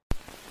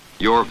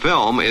Your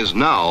film is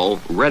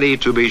now ready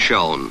to be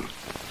shown.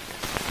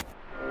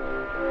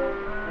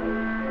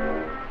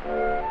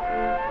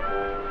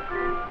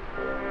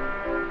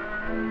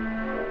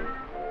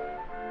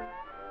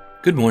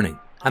 Good morning.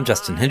 I'm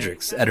Justin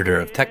Hendricks, editor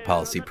of Tech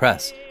Policy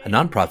Press, a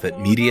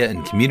nonprofit media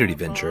and community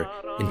venture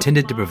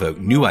intended to provoke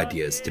new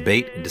ideas,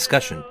 debate, and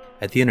discussion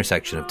at the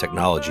intersection of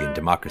technology and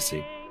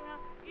democracy.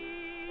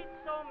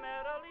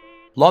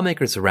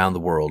 Lawmakers around the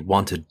world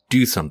want to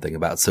do something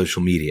about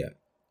social media,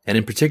 and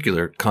in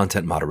particular,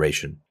 content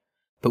moderation.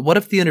 But what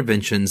if the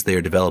interventions they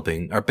are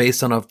developing are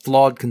based on a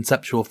flawed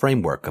conceptual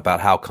framework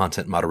about how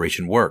content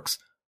moderation works,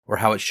 or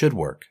how it should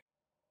work?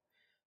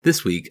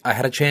 This week, I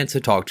had a chance to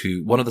talk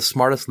to one of the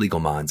smartest legal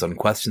minds on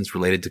questions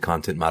related to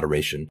content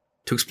moderation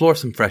to explore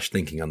some fresh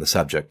thinking on the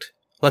subject.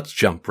 Let's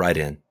jump right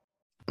in.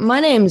 My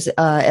name's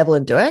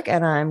Evelyn Douek,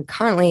 and I'm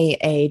currently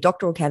a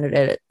doctoral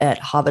candidate at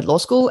Harvard Law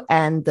School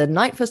and the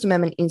Knight First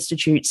Amendment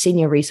Institute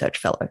Senior Research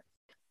Fellow.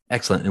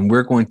 Excellent. And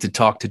we're going to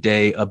talk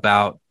today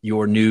about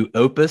your new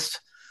opus,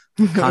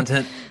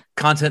 Content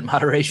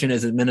Moderation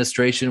as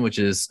Administration, which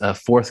is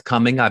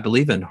forthcoming, I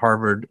believe, in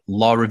Harvard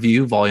Law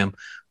Review, volume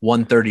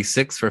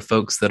 136, for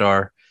folks that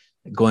are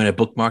going to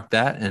bookmark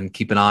that and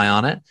keep an eye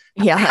on it.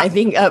 Yeah, I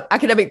think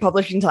academic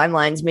publishing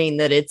timelines mean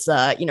that it's,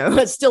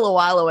 it's still a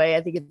while away.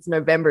 I think it's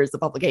November is the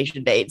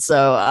publication date.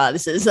 So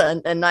this is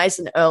a nice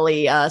and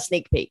early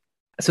sneak peek.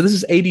 So this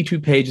is 82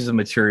 pages of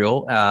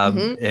material,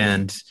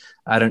 and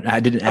I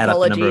didn't add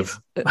up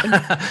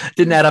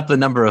the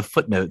number of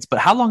footnotes. But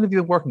how long have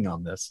you been working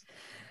on this?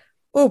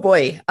 Oh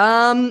boy.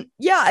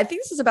 I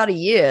think this is about a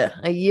year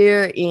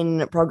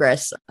in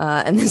progress.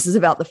 And this is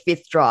about the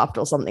fifth draft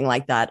or something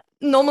like that.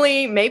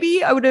 Normally,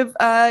 maybe I would have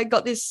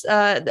got this,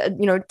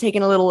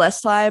 taken a little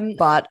less time,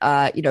 but,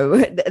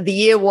 the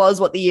year was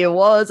what the year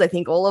was. I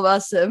think all of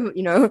us have,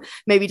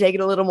 maybe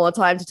taken a little more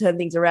time to turn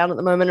things around at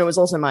the moment. It was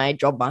also my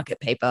job market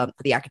paper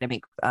for the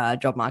academic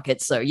job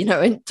market. So,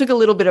 it took a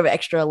little bit of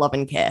extra love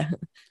and care.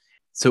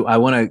 So I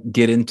want to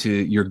get into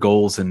your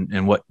goals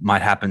and what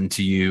might happen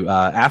to you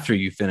after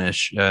you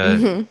finish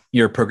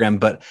your program,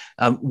 but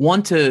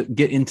want to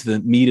get into the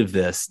meat of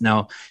this.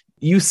 Now,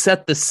 you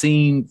set the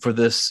scene for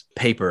this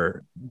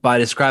paper by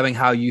describing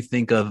how you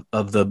think of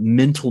the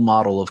mental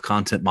model of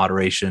content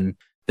moderation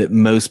that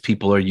most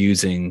people are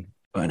using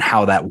and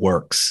how that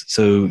works.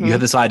 So you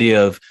have this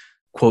idea of,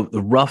 quote,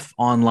 the rough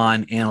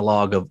online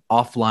analog of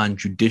offline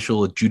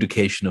judicial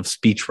adjudication of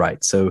speech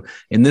rights. So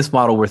in this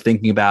model, we're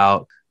thinking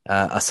about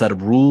a set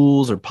of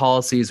rules or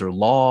policies or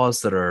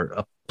laws that are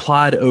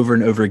applied over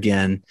and over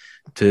again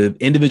to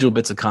individual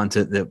bits of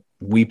content that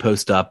we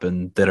post up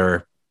and that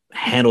are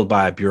handled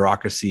by a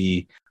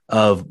bureaucracy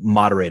of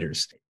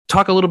moderators.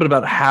 Talk a little bit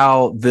about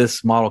how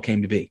this model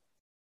came to be.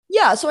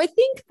 Yeah, so I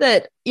think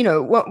that,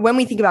 when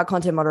we think about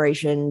content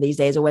moderation these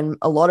days, or when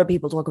a lot of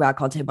people talk about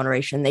content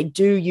moderation, they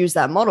do use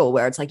that model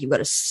where it's like you've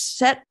got a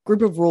set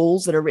group of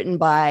rules that are written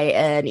by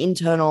an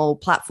internal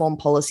platform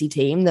policy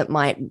team that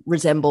might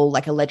resemble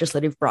like a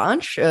legislative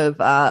branch of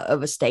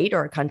a state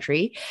or a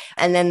country.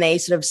 And then they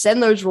sort of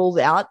send those rules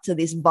out to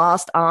this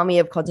vast army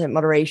of content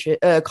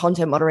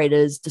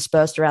moderators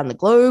dispersed around the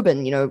globe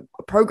and,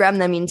 program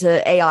them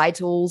into AI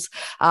tools.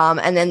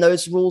 And then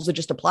those rules are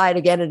just applied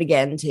again and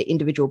again to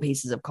individual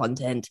pieces of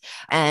content.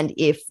 And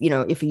if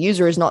a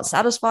user is not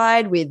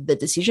satisfied with the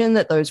decision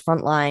that those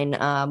frontline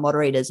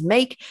moderators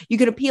make, you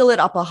can appeal it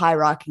up a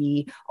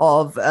hierarchy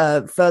of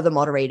further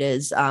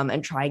moderators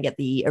and try and get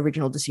the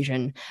original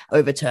decision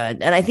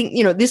overturned. And I think,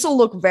 this will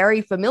look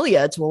very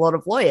familiar to a lot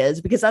of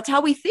lawyers because that's how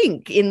we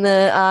think in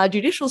the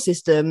judicial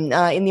system,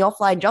 in the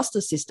offline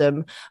justice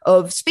system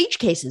of speech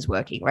cases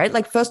working, right?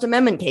 Like First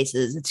Amendment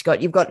cases.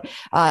 You've got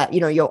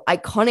your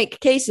iconic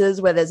cases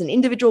where there's an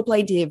individual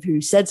plaintiff who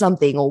said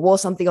something or wore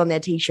something on their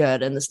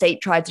t-shirt and the state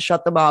tried to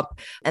shut them up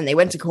and they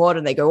went to court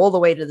and they go all the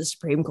way to the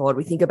Supreme Court.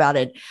 We think about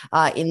it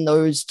in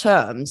those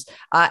terms.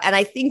 And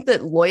I think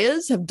that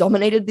lawyers have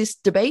dominated this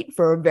debate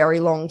for a very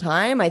long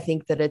time. I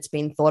think that it's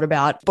been thought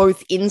about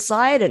both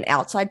inside and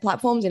outside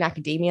platforms in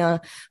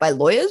academia by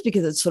lawyers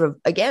because it's sort of,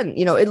 again,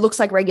 it looks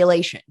like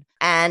regulation.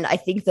 And I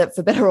think that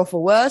for better or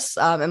for worse,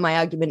 and my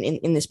argument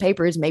in this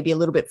paper is maybe a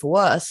little bit for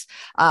worse,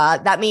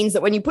 that means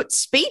that when you put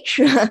speech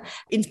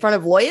in front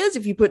of lawyers,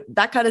 if you put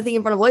that kind of thing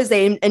in front of lawyers,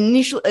 they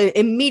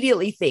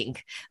immediately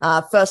think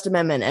First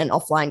Amendment and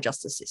offline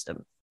justice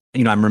system.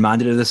 I'm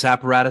reminded of this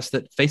apparatus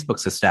that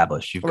Facebook's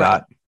established. You've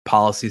got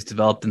policies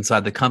developed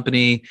inside the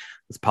company.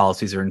 Those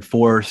policies are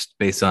enforced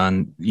based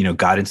on,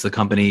 guidance the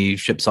company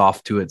ships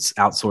off to its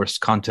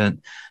outsourced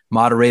content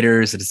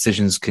moderators. The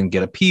decisions can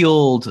get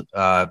appealed.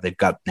 They've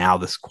got now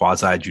this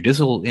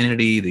quasi-judicial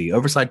entity, the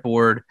oversight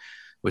board,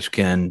 which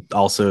can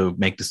also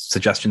make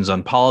suggestions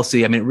on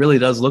policy. I mean, it really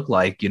does look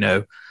like,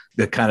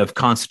 the kind of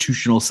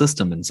constitutional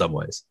system in some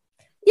ways.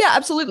 Yeah,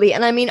 absolutely.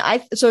 And I mean,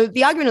 so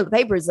the argument of the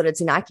paper is that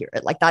it's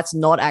inaccurate. Like that's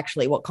not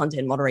actually what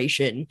content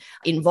moderation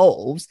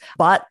involves.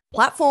 But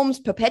platforms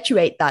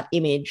perpetuate that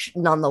image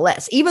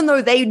nonetheless, even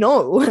though they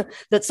know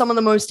that some of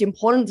the most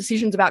important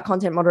decisions about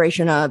content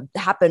moderation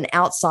happen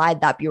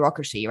outside that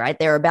bureaucracy, right?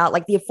 They're about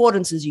like the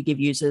affordances you give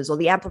users or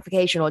the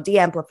amplification or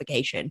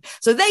de-amplification.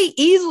 So they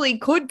easily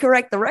could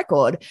correct the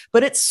record,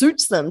 but it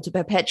suits them to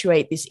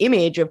perpetuate this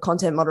image of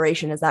content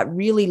moderation as that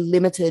really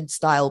limited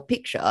style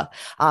picture,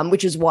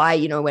 which is why,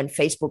 when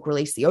Facebook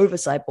released the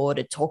oversight board,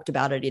 it talked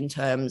about it in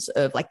terms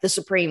of like the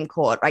Supreme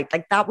Court, right?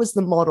 Like that was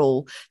the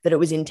model that it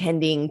was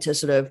intending to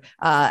sort of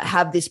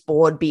have this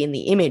board be in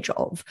the image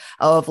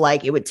of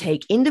like, it would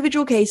take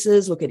individual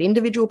cases, look at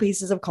individual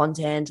pieces of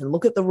content and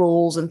look at the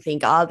rules and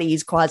think, are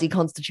these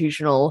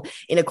quasi-constitutional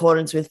in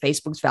accordance with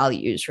Facebook's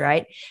values,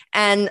 right?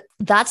 And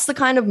that's the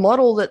kind of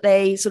model that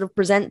they sort of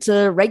present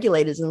to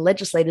regulators and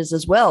legislators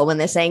as well, when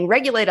they're saying,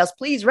 regulate us,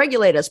 please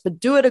regulate us, but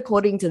do it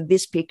according to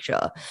this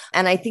picture.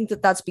 And I think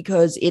that that's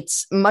because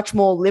it's much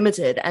more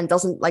limited and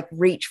doesn't like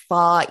reach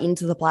far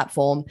into the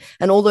platform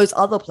and all those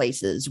other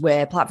places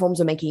where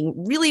platforms are making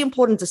really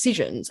important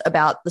decisions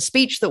about the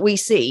speech that we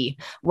see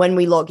when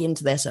we log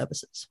into their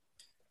services.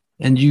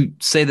 And you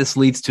say this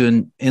leads to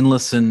an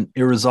endless and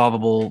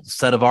irresolvable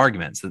set of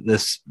arguments, that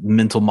this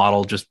mental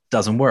model just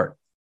doesn't work.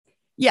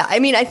 Yeah, I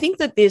mean, I think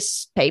that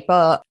this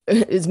paper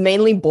is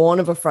mainly born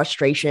of a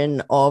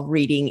frustration of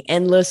reading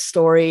endless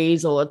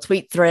stories or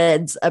tweet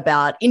threads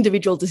about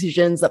individual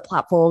decisions that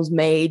platforms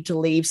made to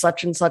leave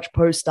such and such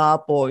post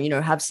up, or,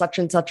 have such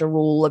and such a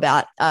rule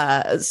about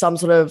some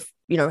sort of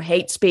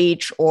hate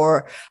speech,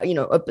 or,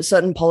 a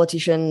certain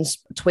politician's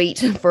tweet,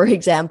 for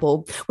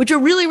example, which are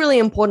really, really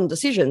important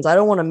decisions. I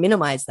don't want to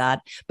minimize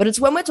that, but it's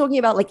when we're talking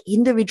about like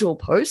individual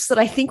posts that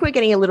I think we're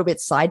getting a little bit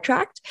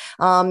sidetracked.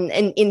 And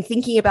in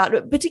thinking about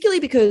it, particularly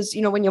because,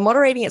 when you're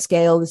moderating at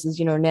scale, this is,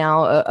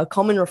 now a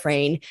common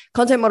refrain,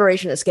 content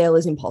moderation at scale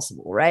is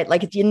impossible, right?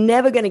 Like you're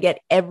never going to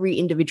get every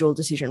individual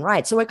decision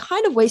right. So we're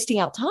kind of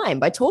wasting our time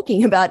by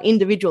talking about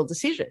individual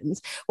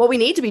decisions. What we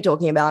need to be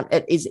talking about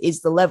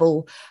is the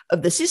level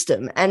of the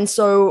system. And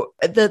so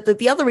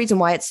the other reason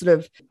why it's sort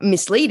of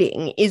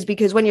misleading is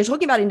because when you're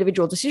talking about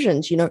individual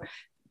decisions,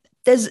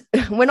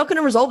 we're not going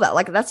to resolve that.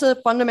 Like that's a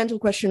fundamental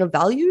question of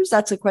values.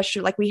 That's a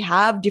question, like we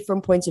have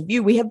different points of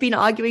view. We have been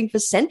arguing for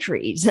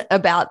centuries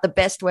about the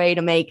best way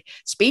to make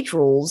speech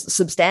rules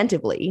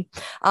substantively.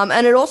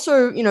 And it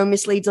also,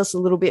 misleads us a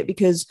little bit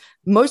because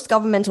most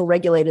governmental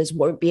regulators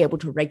won't be able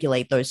to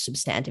regulate those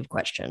substantive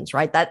questions,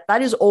 right?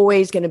 That is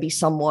always going to be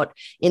somewhat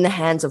in the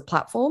hands of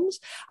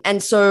platforms.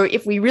 And so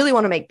if we really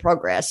want to make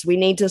progress, we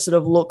need to sort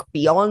of look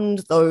beyond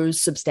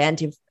those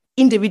substantive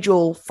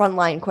individual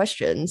frontline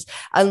questions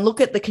and look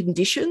at the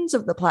conditions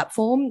of the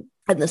platform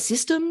and the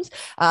systems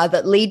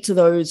that lead to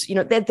those,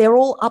 they're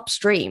all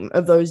upstream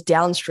of those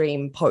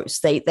downstream posts.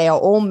 They are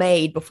all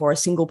made before a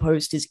single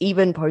post is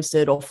even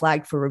posted or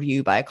flagged for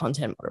review by a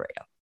content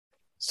moderator.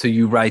 So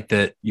you write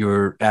that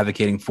you're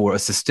advocating for a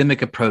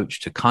systemic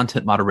approach to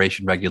content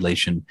moderation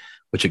regulation,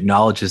 which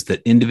acknowledges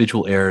that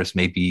individual errors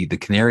may be the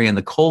canary in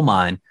the coal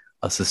mine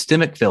of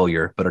systemic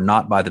failure, but are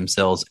not by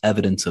themselves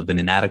evidence of an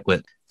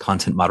inadequate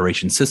content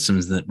moderation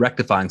systems, and that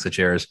rectifying such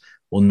errors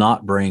will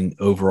not bring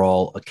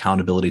overall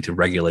accountability to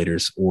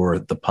regulators or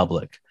the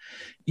public.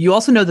 You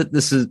also know that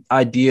this is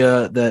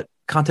idea that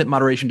content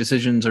moderation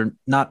decisions are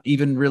not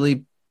even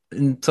really,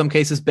 in some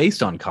cases,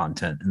 based on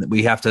content, and that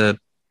we have to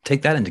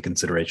take that into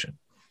consideration.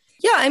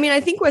 Yeah, I mean, I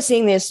think we're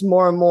seeing this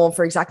more and more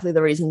for exactly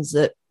the reasons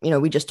that,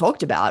 we just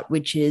talked about,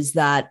 which is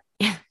that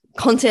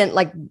content,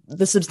 like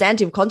the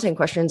substantive content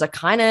questions are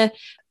kind of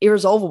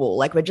irresolvable.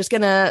 Like we're just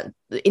going to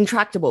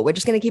intractable. We're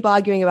just going to keep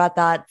arguing about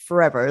that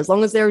forever. As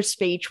long as there is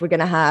speech, we're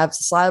going to have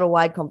societal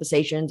wide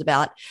conversations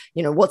about,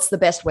 what's the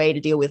best way to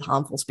deal with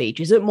harmful speech?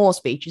 Is it more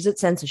speech? Is it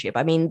censorship?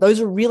 I mean, those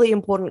are really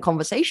important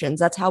conversations.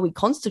 That's how we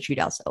constitute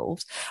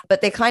ourselves.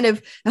 But they're kind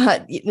of,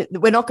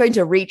 we're not going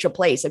to reach a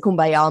place, a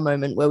kumbaya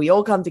moment where we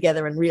all come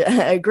together and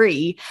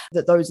agree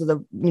that those are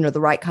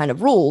the right kind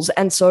of rules.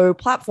 And so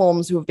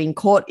platforms who have been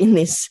caught in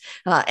this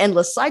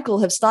endless cycle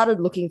have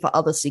started looking for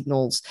other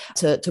signals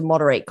to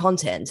moderate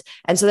content.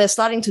 And so they're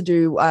starting to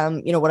do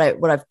what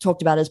I've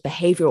talked about as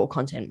behavioral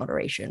content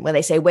moderation, where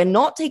they say, we're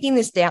not taking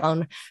this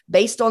down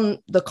based on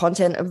the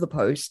content of the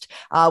post.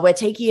 We're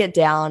taking it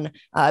down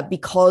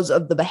because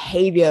of the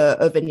behavior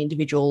of an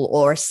individual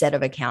or a set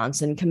of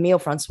accounts. And Camille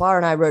Francois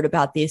and I wrote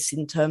about this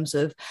in terms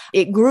of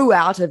it grew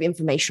out of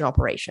information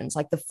operations.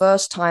 Like the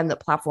first time that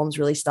platforms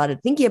really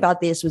started thinking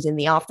about this was in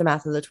the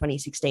aftermath of the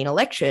 2016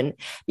 election,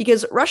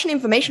 because Russian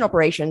information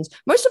operations,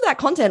 most of that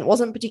content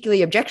wasn't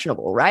particularly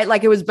objectionable, right?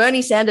 Like it was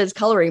Bernie Sanders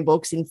coloring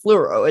books in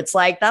fluoro. It's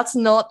like, that's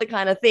not the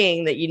kind of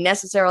thing that you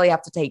necessarily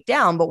have to take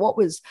down. But what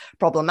was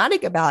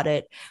problematic about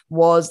it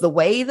was the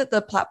way that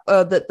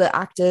the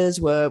actors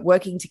were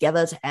working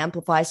together to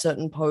amplify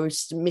certain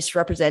posts,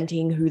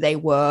 misrepresenting who they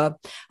were,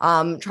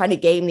 trying to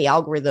game the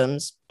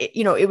algorithms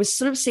it was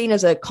sort of seen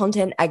as a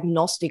content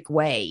agnostic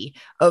way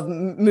of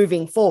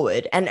moving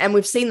forward. And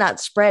we've seen that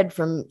spread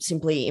from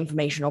simply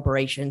information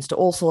operations to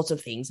all sorts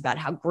of things about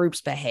how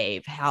groups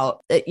behave,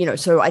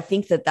 so I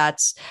think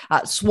that's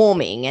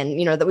swarming. And,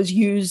 that was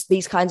used,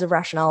 these kinds of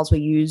rationales were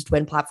used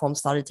when platforms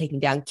started taking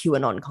down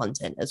QAnon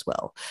content as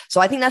well.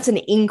 So I think that's an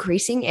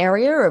increasing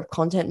area of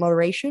content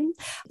moderation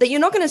that you're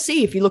not going to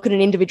see if you look at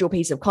an individual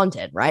piece of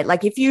content, right?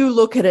 Like if you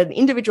look at an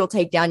individual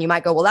takedown, you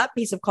might go, well, that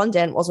piece of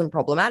content wasn't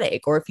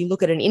problematic. Or if you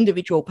look at an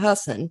individual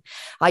person,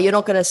 you're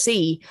not going to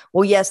see,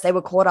 well, yes, they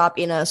were caught up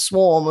in a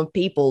swarm of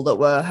people that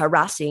were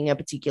harassing a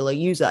particular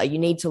user. You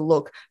need to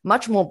look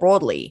much more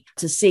broadly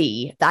to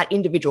see that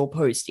individual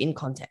post in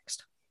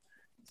context.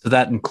 So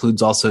that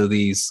includes also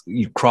these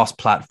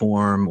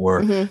cross-platform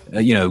or,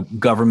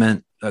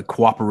 government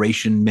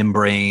cooperation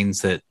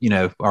membranes that,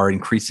 are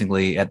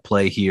increasingly at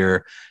play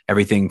here.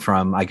 Everything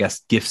from, I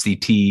guess,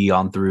 GIF-CT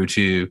on through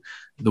to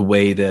the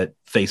way that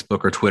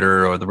Facebook or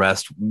Twitter or the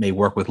rest may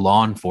work with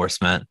law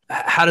enforcement.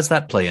 How does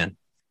that play in?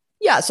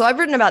 Yeah, so I've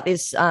written about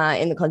this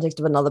in the context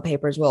of another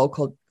paper as well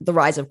called The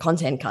Rise of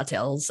Content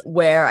Cartels,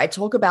 where I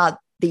talk about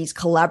these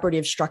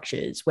collaborative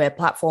structures where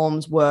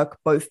platforms work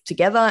both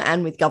together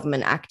and with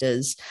government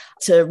actors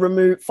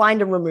to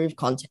find and remove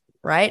content.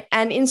 Right.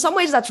 And in some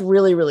ways, that's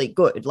really, really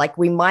good. Like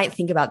we might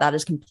think about that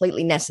as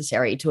completely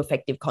necessary to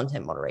effective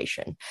content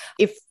moderation.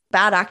 If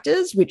bad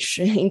actors, which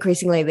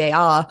increasingly they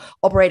are,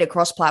 operate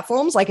across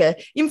platforms, like a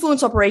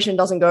influence operation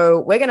doesn't go,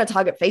 we're going to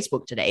target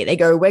Facebook today. They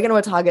go, we're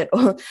going to target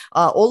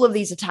all of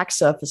these attack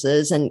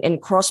surfaces and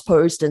cross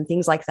post and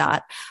things like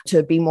that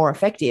to be more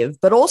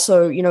effective. But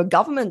also,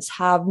 governments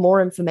have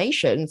more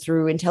information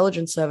through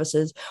intelligence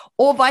services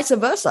or vice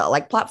versa.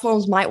 Like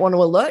platforms might want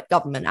to alert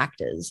government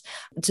actors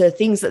to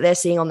things that they're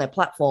seeing on their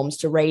platforms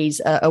to raise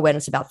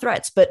awareness about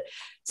threats. But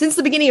since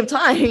the beginning of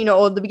time,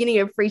 or the beginning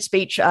of free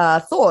speech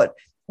thought,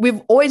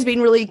 we've always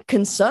been really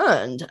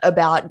concerned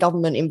about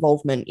government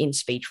involvement in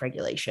speech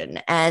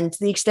regulation. And to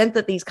the extent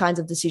that these kinds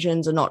of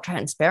decisions are not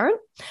transparent,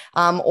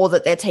 or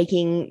that they're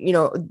taking,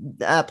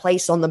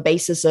 place on the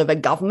basis of a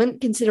government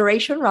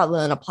consideration rather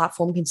than a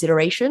platform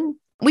consideration,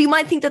 we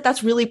might think that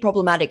that's really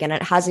problematic, and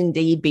it has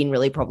indeed been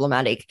really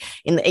problematic.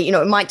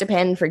 It might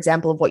depend, for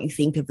example, of what you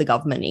think of the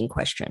government in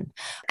question.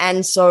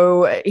 And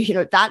so,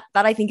 that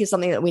I think is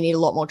something that we need a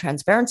lot more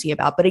transparency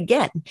about. But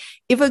again,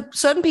 if a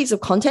certain piece of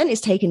content is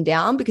taken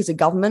down because a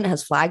government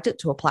has flagged it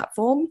to a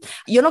platform,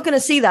 you're not going to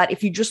see that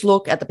if you just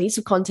look at the piece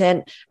of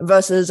content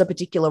versus a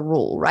particular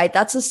rule, right?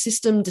 That's a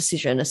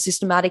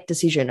systematic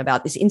decision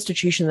about this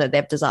institution that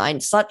they've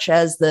designed, such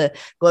as the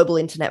Global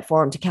Internet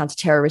Forum to Counter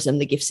Terrorism,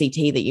 the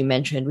GIF-CT that you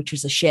mentioned, which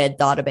is a shared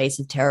database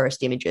of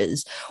terrorist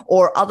images,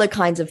 or other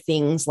kinds of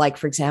things like,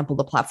 for example,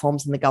 the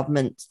platforms and the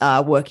government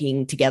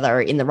working together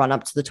in the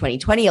run-up to the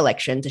 2020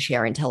 election to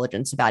share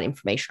intelligence about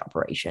information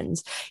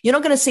operations. You're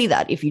not going to see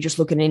that if you just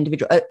look at an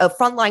individual. A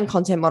frontline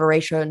content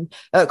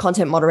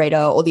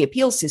moderator or the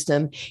appeals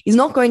system is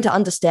not going to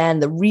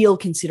understand the real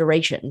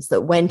considerations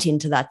that went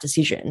into that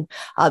decision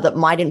that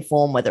might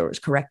inform whether it was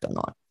correct or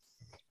not.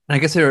 And I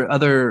guess there are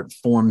other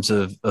forms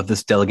of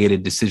this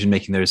delegated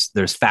decision-making.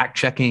 There's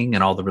fact-checking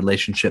and all the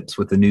relationships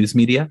with the news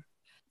media.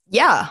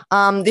 Yeah,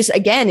 this,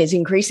 again, is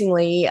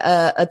increasingly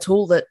a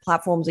tool that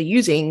platforms are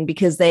using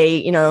because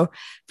they,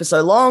 for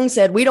so long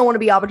said, we don't want to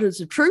be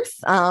arbiters of truth.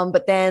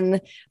 But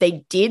then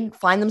they did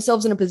find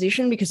themselves in a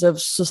position because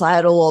of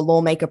societal or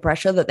lawmaker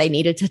pressure that they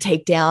needed to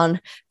take down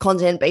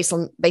content based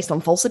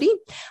on falsity.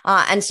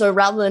 And so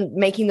rather than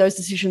making those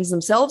decisions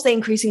themselves, they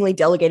increasingly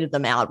delegated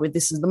them out.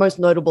 This is the most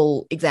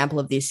notable example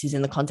of this is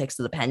in the context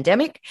of the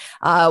pandemic,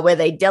 where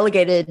they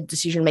delegated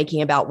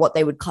decision-making about what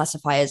they would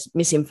classify as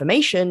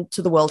misinformation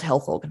to the World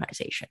Health Organization.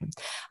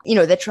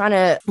 They're trying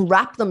to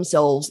wrap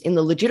themselves in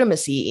the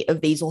legitimacy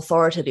of these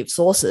authoritative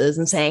sources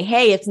and saying,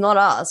 hey, it's not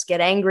us,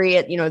 get angry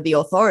at, the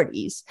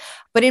authorities.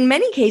 But in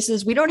many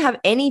cases, we don't have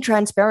any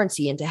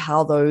transparency into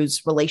how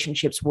those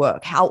relationships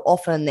work, how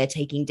often they're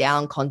taking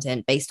down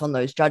content based on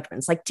those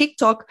judgments. Like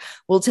TikTok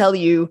will tell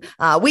you,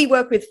 we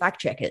work with fact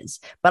checkers,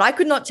 but I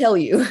could not tell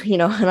you,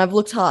 and I've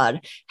looked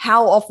hard,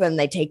 how often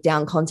they take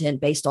down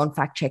content based on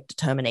fact check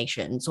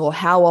determinations, or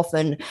how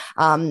often,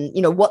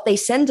 what they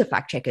send to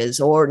fact checkers,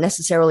 or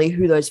necessarily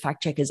who those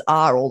fact checkers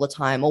are all the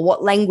time, or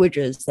what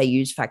languages they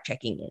use fact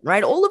checking in,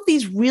 right? All of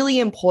these really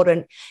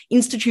important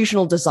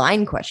institutional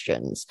design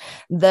questions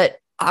that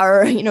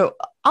are,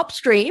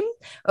 upstream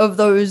of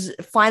those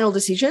final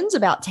decisions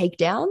about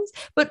takedowns,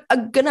 but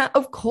are gonna,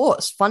 of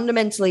course,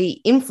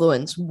 fundamentally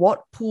influence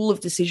what pool of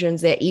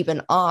decisions there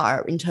even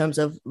are in terms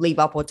of leave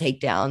up or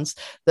takedowns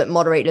that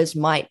moderators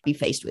might be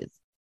faced with.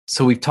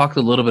 So we've talked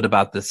a little bit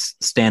about this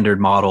standard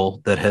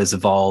model that has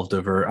evolved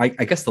over, I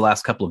guess, the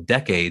last couple of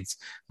decades.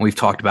 We've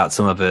talked about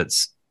some of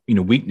its,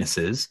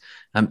 weaknesses.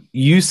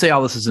 You say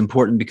all this is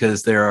important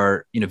because there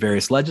are,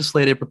 various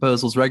legislative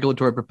proposals,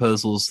 regulatory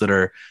proposals that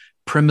are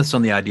premised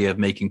on the idea of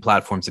making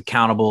platforms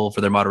accountable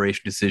for their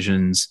moderation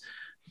decisions,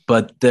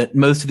 but that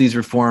most of these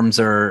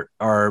reforms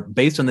are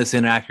based on this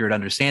inaccurate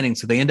understanding.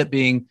 So they end up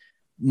being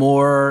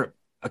more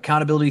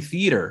accountability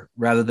theater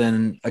rather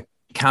than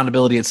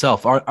accountability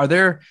itself. Are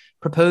there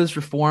proposed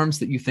reforms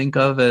that you think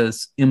of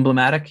as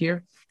emblematic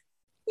here?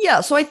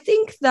 Yeah, so I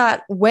think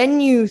that when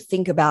you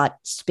think about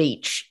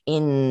speech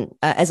in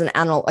as an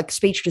analog, like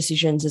speech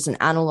decisions as an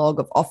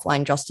analog of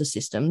offline justice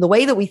system, the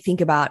way that we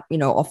think about,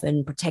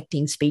 often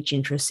protecting speech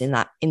interests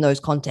in those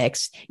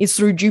contexts is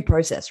through due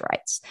process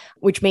rights,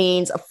 which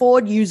means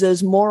afford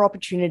users more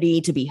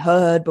opportunity to be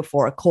heard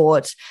before a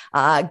court,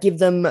 give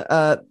them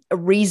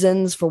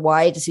reasons for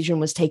why a decision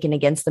was taken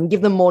against them,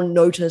 give them more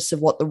notice of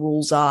what the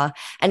rules are,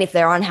 and if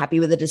they're unhappy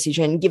with a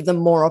decision, give them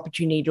more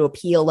opportunity to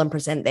appeal and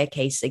present their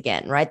case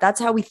again, right? That's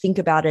how we think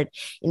about it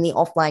in the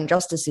offline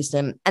justice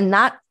system. And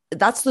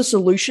that's the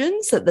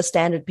solutions that the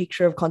standard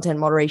picture of content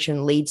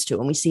moderation leads to.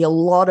 And we see a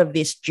lot of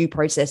this due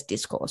process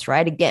discourse,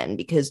 right? Again,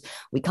 because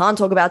we can't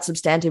talk about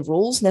substantive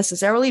rules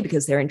necessarily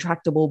because they're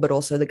intractable, but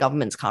also the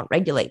governments can't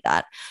regulate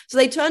that. So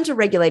they turn to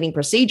regulating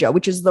procedure,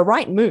 which is the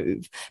right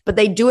move, but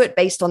they do it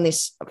based on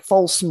this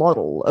false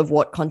model of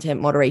what content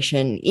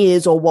moderation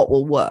is or what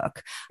will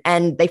work.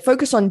 And they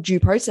focus on due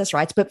process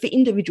rights, but for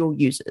individual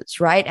users,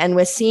 right? And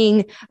we're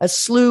seeing a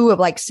slew of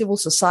like civil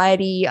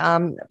society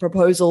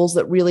proposals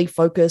that really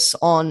focus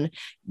on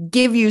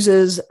give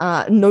users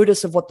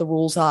notice of what the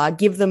rules are,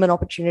 give them an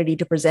opportunity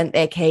to present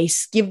their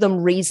case, give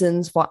them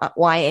reasons for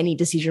why any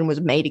decision was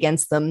made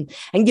against them,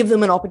 and give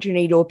them an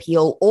opportunity to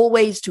appeal,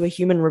 always to a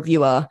human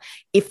reviewer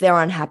if they're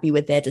unhappy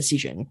with their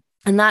decision.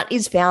 And that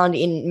is found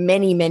in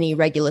many, many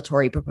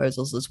regulatory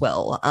proposals as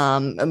well.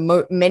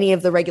 Many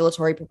of the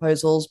regulatory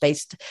proposals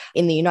based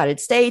in the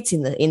United States,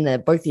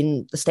 both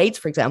in the states,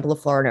 for example,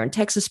 the Florida and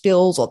Texas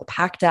bills, or the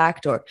PACT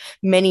Act, or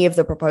many of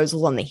the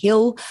proposals on the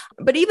Hill,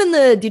 but even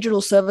the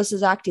Digital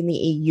Services Act in the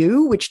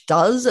EU, which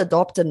does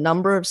adopt a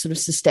number of sort of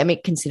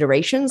systemic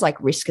considerations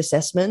like risk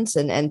assessments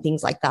and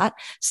things like that,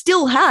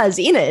 still has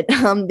in it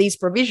these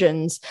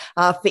provisions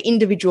for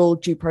individual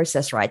due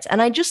process rights.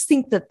 And I just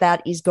think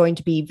that is going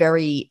to be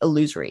very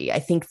illusory. I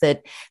think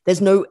that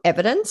there's no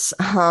evidence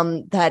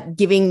that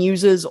giving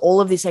users all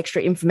of this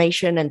extra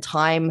information and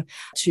time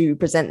to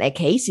present their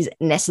case is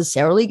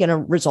necessarily going to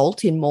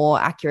result in more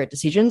accurate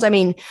decisions. I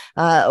mean,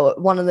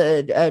 one of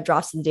the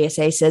drafts of the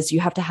DSA says you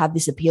have to have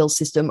this appeal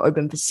system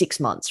open for 6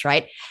 months,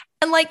 right?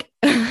 And like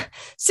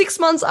 6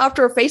 months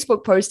after a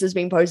Facebook post has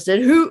been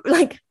posted,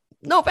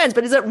 no offense,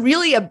 but is it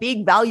really a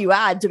big value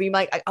add to be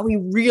like, are we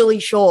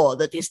really sure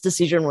that this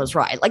decision was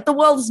right? Like the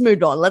world has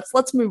moved on.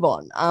 Let's move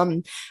on.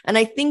 And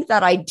I think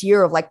that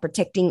idea of like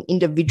protecting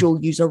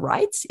individual user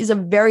rights is a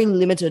very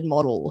limited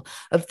model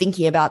of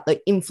thinking about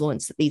the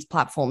influence that these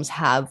platforms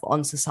have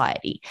on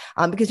society,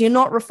 because you're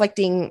not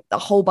reflecting a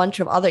whole bunch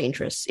of other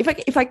interests.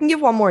 If I can give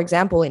one more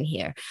example in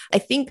here, I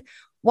think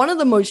one of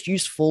the most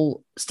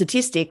useful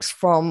statistics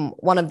from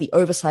one of the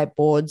oversight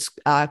board's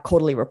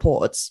quarterly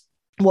reports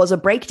was a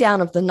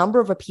breakdown of the number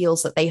of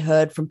appeals that they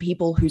heard from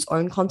people whose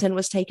own content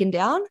was taken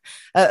down,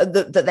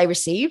 that they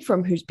received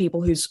from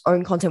people whose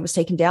own content was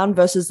taken down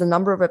versus the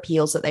number of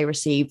appeals that they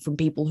received from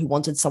people who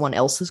wanted someone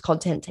else's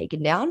content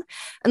taken down.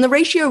 And the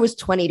ratio was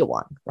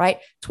 20-1, right?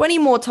 20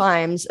 more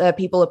times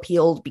people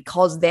appealed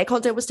because their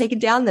content was taken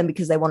down than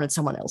because they wanted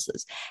someone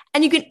else's.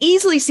 And you can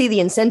easily see the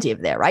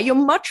incentive there, right? You're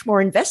much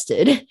more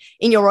invested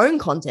in your own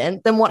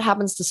content than what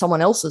happens to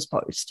someone else's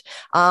post.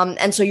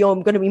 And so you're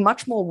going to be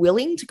much more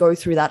willing to go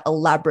through that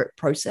elaborate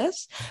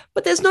process.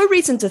 But there's no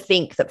reason to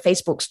think that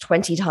Facebook's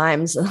 20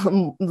 times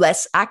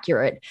less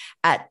accurate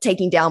at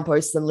taking down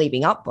posts than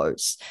leaving up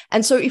posts.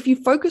 And so if you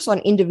focus on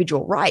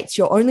individual rights,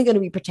 you're only going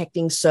to be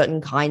protecting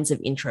certain kinds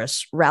of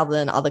interests rather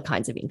than other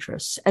kinds of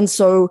interests. And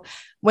so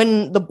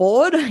when the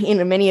board,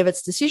 in many of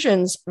its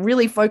decisions,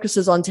 really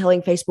focuses on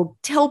telling Facebook,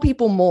 tell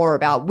people more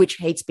about which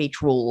hate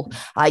speech rule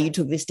you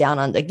took this down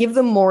under, give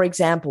them more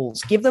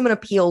examples, give them an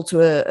appeal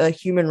to a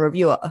human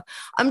reviewer,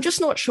 I'm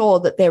just not sure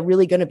that they're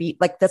really going to be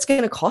like, that's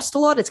going to cost a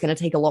lot. It's going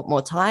to take a lot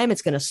more time.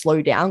 It's going to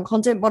slow down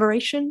content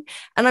moderation.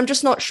 And I'm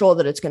just not sure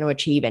that it's going to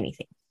achieve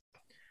anything.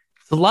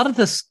 A lot of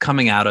this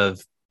coming out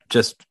of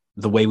just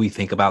the way we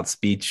think about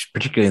speech,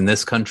 particularly in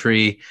this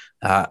country,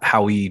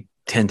 how we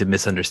tend to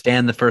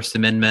misunderstand the First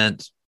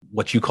Amendment,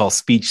 what you call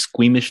speech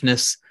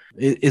squeamishness.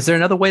 Is there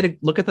another way to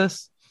look at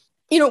this?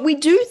 We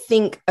do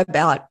think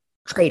about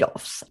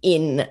trade-offs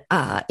in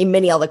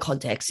many other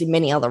contexts, in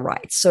many other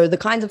rights. So the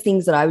kinds of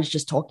things that I was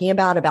just talking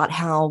about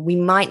how we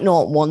might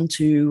not want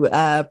to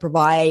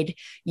provide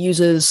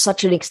users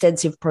such an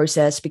extensive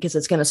process because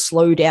it's going to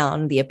slow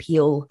down the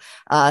appeal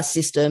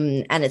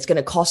system and it's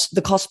going to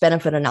the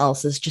cost-benefit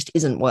analysis just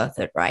isn't worth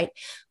it, right?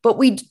 But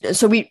we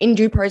in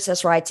due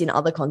process rights in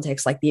other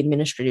contexts like the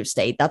administrative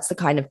state, that's the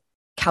kind of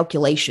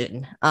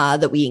calculation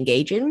that we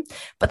engage in,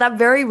 but that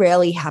very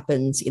rarely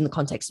happens in the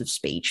context of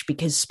speech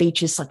because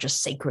speech is such a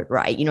sacred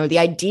right. The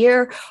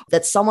idea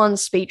that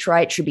someone's speech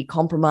right should be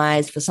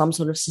compromised for some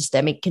sort of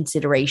systemic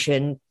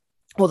consideration,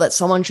 or that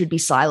someone should be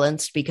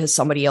silenced because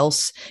somebody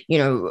else,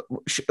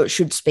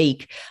 should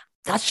speak.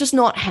 that's just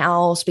not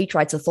how speech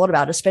rights are thought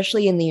about,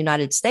 especially in the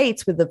United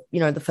States with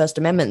the First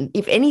Amendment.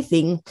 If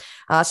anything,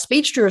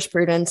 speech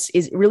jurisprudence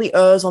really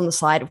errs on the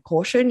side of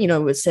caution.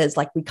 It says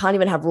like we can't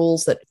even have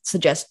rules that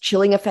suggest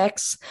chilling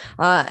effects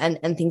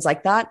and things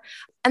like that.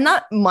 And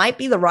that might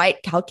be the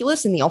right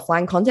calculus in the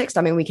offline context.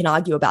 I mean, we can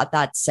argue about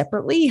that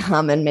separately,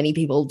 and many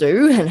people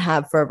do and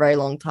have for a very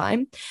long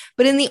time.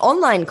 But in the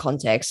online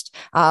context,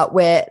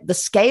 where the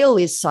scale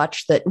is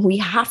such that we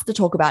have to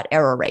talk about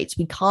error rates,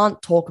 we can't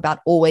talk about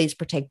always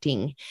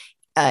protecting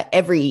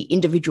every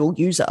individual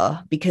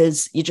user,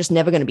 because you're just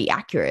never going to be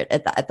accurate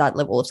at that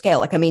level of scale.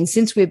 Like, I mean,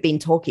 since we've been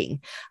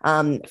talking,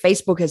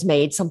 Facebook has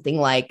made something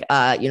like,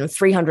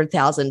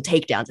 300,000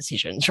 takedown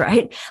decisions,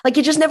 right? Like,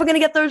 you're just never going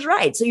to get those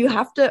right. So you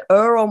have to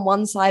err on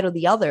one side or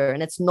the other.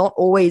 And it's not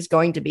always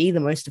going to be the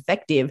most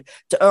effective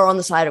to err on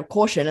the side of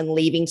caution and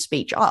leaving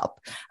speech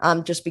up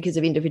just because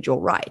of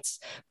individual rights.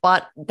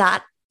 But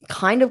that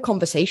kind of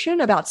conversation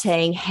about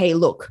saying, hey,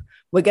 look,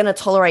 we're going to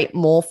tolerate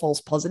more false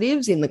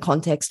positives in the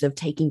context of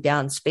taking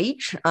down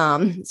speech.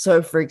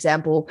 So, for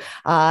example,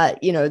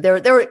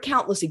 there are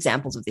countless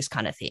examples of this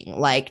kind of thing,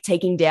 like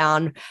taking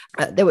down.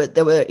 There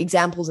were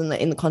examples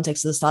in the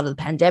context of the start of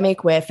the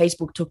pandemic where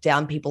Facebook took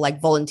down people like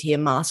volunteer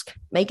mask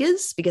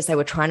makers because they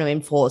were trying to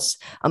enforce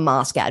a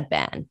mask ad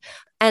ban.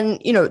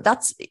 And,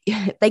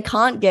 they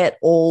can't get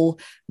all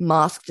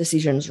mask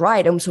decisions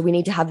right. And so we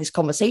need to have this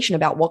conversation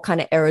about what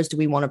kind of errors do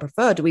we want to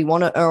prefer? Do we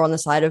want to err on the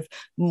side of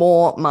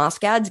more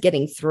mask ads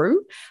getting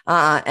through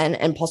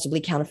and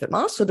possibly counterfeit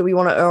masks? Or do we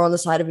want to err on the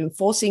side of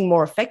enforcing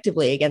more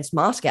effectively against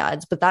mask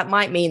ads? But that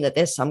might mean that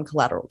there's some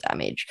collateral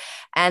damage.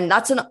 And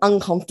that's an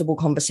uncomfortable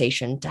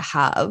conversation to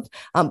have.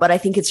 But I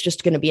think it's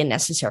just going to be a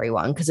necessary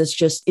one, because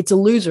it's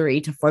illusory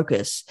to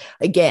focus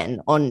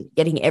again on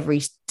getting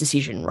every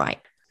decision right.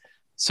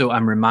 So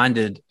I'm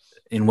reminded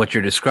in what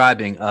you're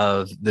describing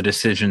of the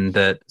decision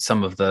that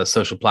some of the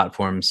social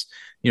platforms,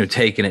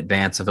 take in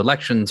advance of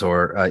elections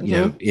or,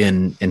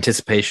 in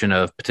anticipation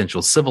of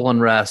potential civil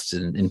unrest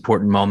in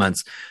important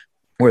moments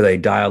where they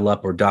dial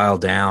up or dial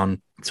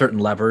down certain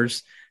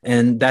levers.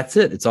 And that's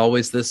it. It's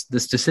always this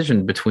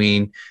decision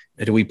between,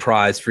 do we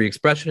prize free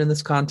expression in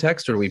this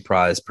context, or do we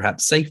prize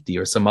perhaps safety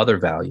or some other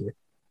value?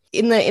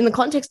 In the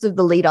context of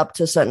the lead up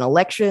to certain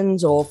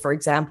elections, or, for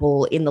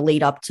example, in the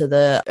lead up to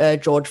the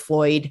George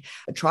Floyd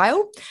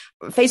trial,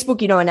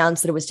 Facebook,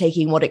 announced that it was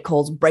taking what it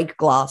calls break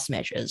glass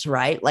measures,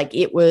 right? Like,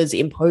 it was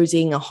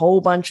imposing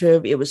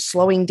it was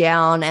slowing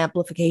down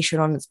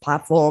amplification on its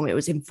platform. It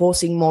was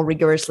enforcing more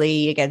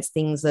rigorously against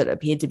things that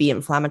appeared to be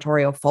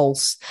inflammatory or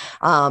false.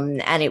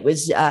 And it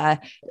was,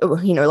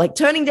 like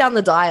turning down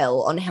the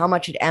dial on how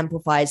much it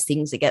amplifies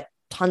things that get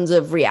tons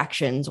of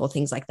reactions or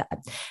things like that.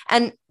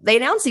 And they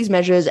announced these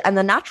measures, and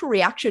the natural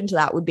reaction to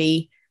that would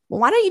be,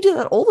 well, why don't you do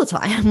that all the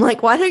time?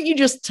 Like, why don't you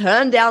just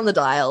turn down the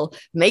dial,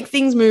 make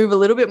things move a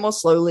little bit more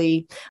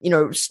slowly,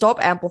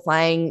 stop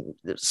amplifying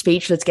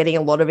speech that's getting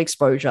a lot of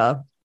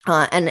exposure,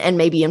 and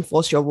maybe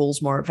enforce your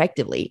rules more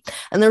effectively.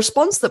 And the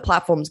response that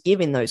platforms give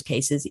in those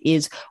cases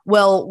is,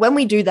 well, when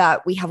we do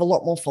that, we have a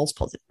lot more false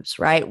positives,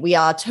 right? We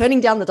are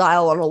turning down the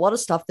dial on a lot of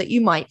stuff that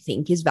you might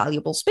think is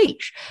valuable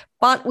speech.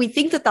 But we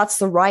think that that's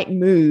the right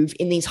move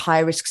in these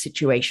high-risk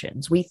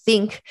situations. We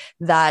think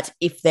that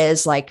if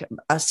there's like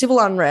a civil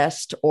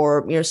unrest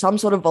or some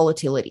sort of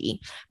volatility,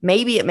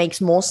 maybe it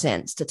makes more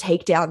sense to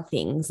take down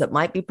things that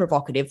might be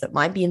provocative, that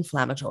might be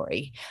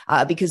inflammatory,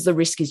 because the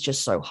risk is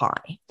just so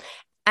high.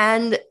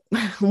 And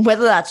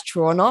whether that's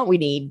true or not, we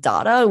need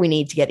data. We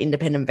need to get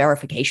independent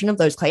verification of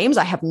those claims.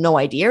 I have no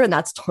idea, and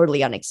that's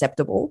totally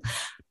unacceptable.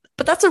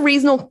 But that's a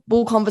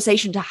reasonable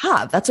conversation to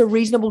have. That's a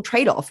reasonable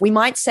trade-off. We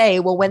might say,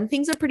 well, when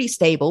things are pretty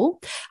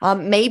stable,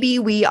 maybe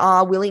we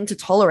are willing to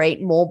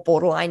tolerate more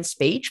borderline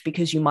speech,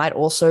 because you might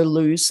also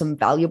lose some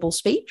valuable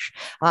speech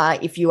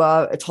if you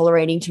are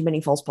tolerating too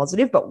many false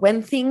positives. But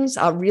when things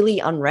are really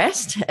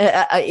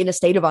in a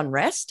state of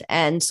unrest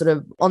and sort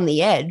of on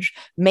the edge,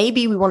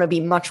 maybe we want to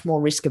be much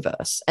more risk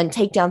averse and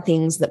take down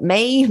things that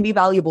may be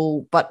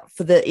valuable, but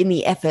in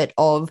the effort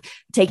of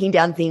taking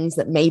down things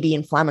that may be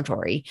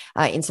inflammatory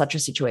in such a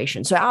situation.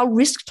 So our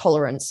risk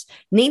tolerance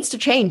needs to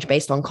change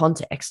based on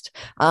context.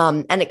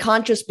 And it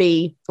can't just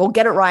be, well,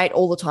 get it right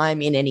all the time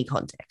in any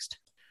context.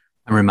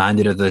 I'm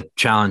reminded of the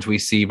challenge we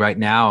see right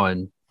now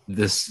in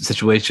this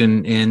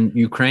situation in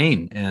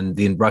Ukraine and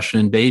the Russian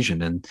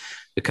invasion, and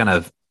the kind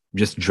of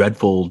just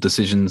dreadful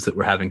decisions that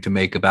we're having to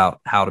make about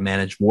how to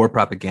manage war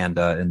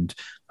propaganda and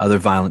other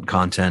violent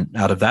content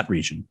out of that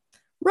region.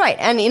 Right.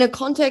 And in a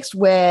context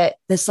where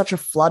there's such a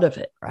flood of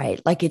it,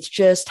 right? Like, it's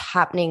just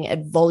happening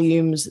at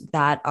volumes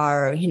that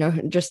are,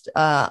 just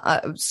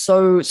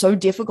so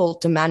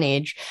difficult to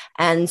manage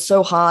and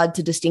so hard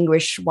to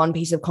distinguish one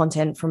piece of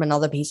content from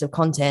another piece of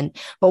content.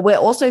 But we're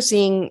also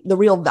seeing the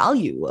real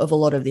value of a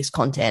lot of this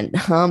content,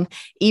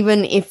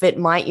 even if it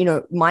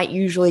might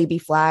usually be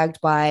flagged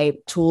by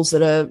tools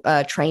that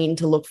are trained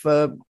to look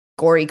for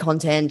gory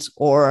content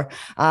or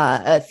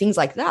things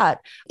like that.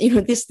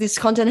 This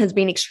content has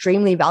been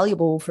extremely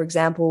valuable, for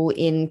example,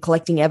 in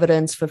collecting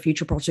evidence for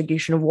future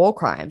prosecution of war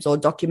crimes or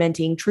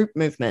documenting troop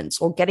movements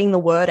or getting the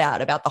word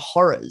out about the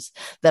horrors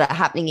that are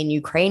happening in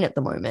Ukraine at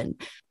the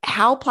moment.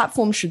 How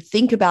platforms should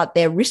think about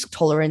their risk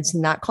tolerance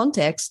in that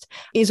context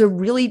is a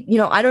really,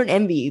 I don't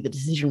envy the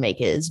decision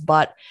makers,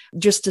 but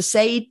just to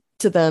say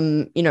to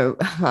them,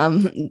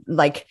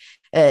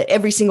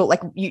 every single,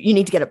 you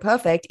need to get it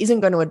perfect isn't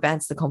going to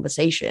advance the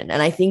conversation.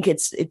 And I think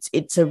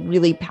it's a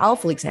really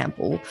powerful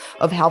example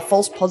of how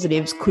false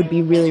positives could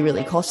be really,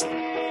 really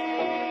costly.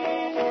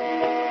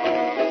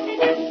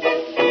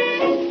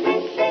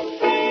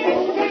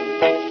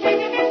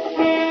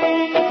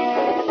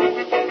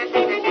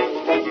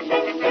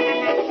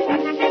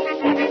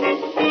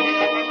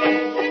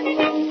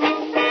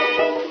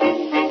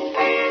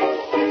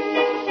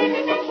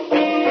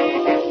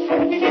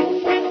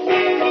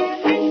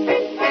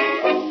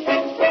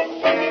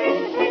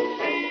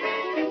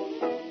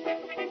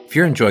 If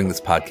you're enjoying this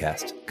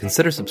podcast,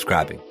 consider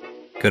subscribing.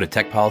 Go to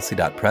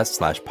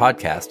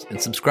techpolicy.press/podcast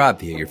and subscribe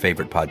via your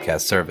favorite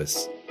podcast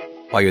service.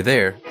 While you're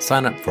there,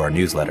 sign up for our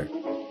newsletter.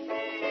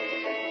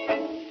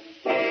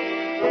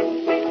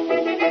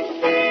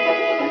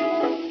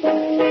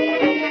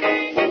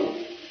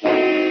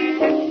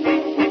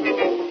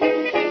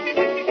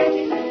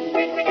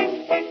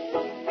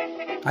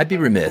 I'd be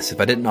remiss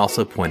if I didn't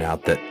also point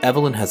out that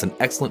Evelyn has an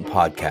excellent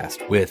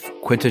podcast with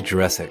Quinta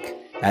Jurecic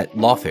at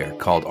Lawfare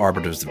called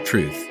Arbiters of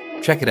Truth.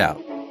 Check it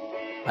out.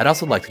 I'd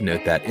also like to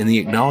note that in the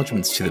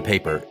acknowledgments to the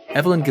paper,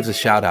 Evelyn gives a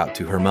shout out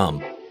to her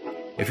mom.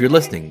 If you're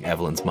listening,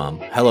 Evelyn's mom,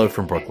 hello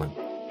from Brooklyn.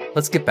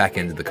 Let's get back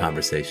into the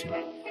conversation.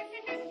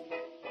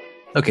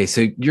 Okay,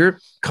 so you're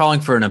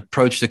calling for an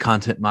approach to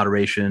content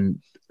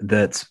moderation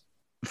that's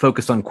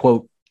focused on,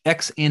 quote,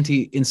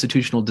 ex-ante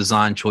institutional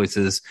design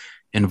choices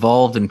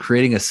involved in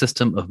creating a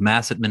system of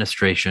mass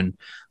administration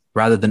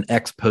rather than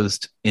ex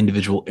post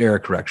individual error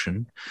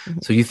correction. Mm-hmm.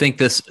 So you think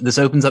this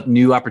opens up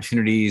new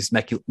opportunities,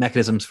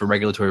 mechanisms for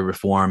regulatory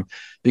reform,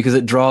 because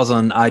it draws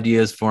on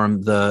ideas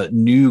from the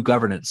new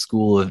governance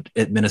school of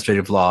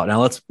administrative law.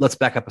 Now let's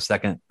back up a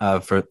second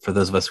for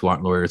those of us who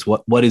aren't lawyers.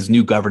 What is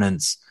new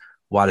governance?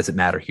 Why does it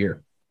matter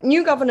here?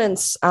 New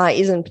governance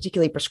isn't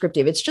particularly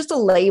prescriptive. It's just a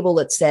label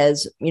that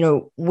says,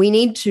 we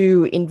need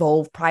to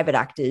involve private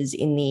actors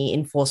in the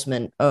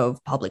enforcement of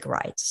public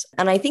rights.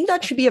 And I think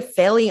that should be a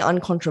fairly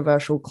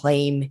uncontroversial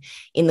claim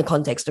in the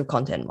context of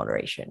content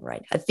moderation,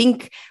 right? I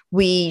think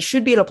we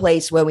should be at a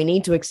place where we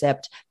need to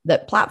accept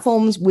that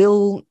platforms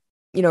will,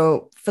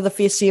 for the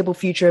foreseeable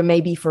future,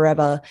 maybe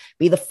forever,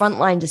 be the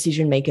frontline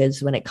decision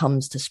makers when it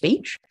comes to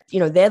speech.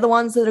 They're the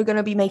ones that are going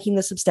to be making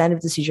the substantive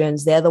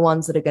decisions. They're the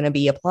ones that are going to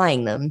be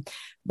applying them.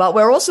 But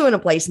we're also in a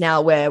place now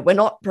where we're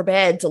not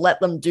prepared to let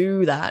them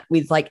do that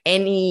with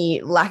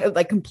any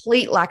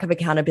complete lack of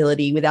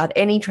accountability, without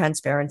any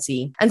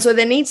transparency. And so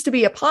there needs to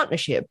be a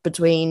partnership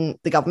between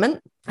the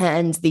government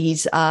and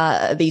these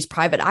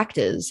private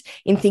actors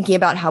in thinking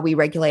about how we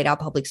regulate our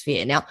public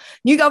sphere. Now,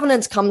 new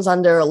governance comes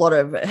under a lot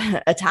of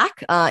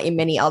attack in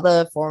many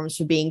other forums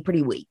for being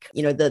pretty weak.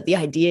 The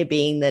idea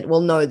being that, well,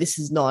 no, this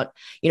is not,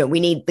 we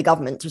need the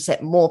government to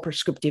set more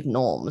prescriptive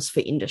norms for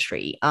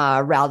industry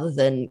rather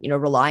than,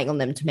 relying on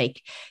them to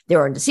make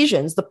their own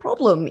decisions. The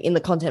problem in the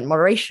content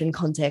moderation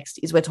context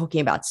is we're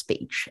talking about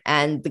speech,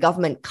 and the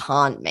government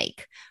can't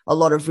make a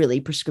lot of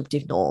really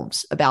prescriptive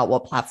norms about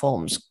what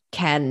platforms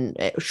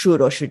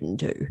should or shouldn't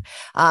do.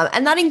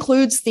 And that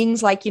includes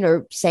things like,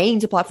 saying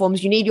to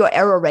platforms, you need your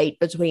error rate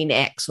between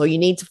X, or you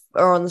need to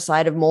err on the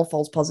side of more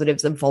false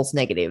positives than false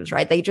negatives,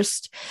 right? They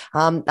just,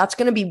 that's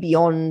going to be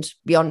beyond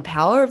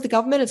power of the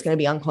government. It's going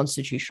to be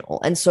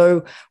unconstitutional. And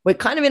so we're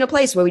kind of in a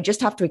place where we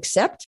just have to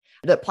accept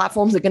that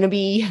platforms are going to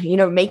be,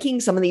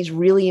 making some of these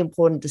really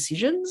important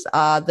decisions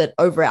that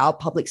over our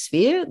public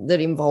sphere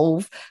that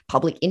involve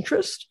public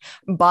interest,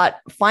 but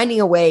finding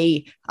a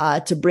way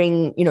to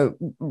bring,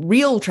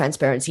 real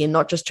transparency and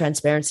not just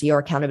transparency or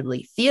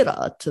accountability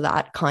theater to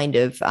that kind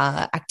of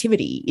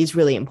activity is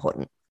really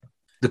important.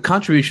 The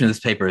contribution of this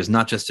paper is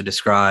not just to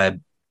describe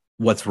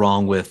what's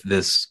wrong with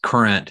this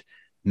current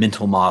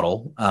mental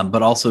model,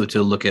 but also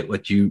to look at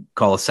what you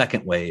call a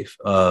second wave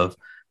of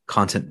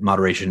content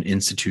moderation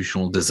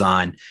institutional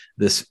design,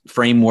 this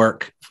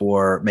framework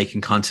for making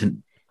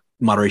content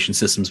moderation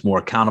systems more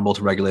accountable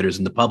to regulators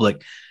and the public.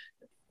 It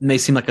may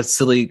seem like a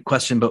silly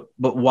question, but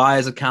why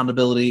is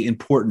accountability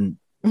important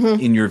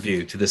in your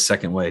view to this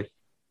second wave?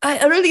 I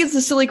don't think it's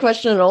a silly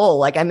question at all.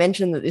 Like I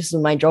mentioned that this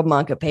is my job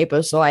market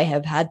paper, so I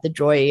have had the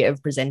joy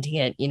of presenting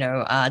it,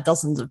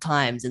 dozens of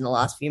times in the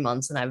last few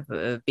months, and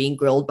I've been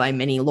grilled by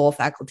many law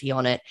faculty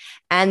on it.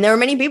 And there are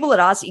many people that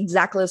ask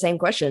exactly the same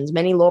questions,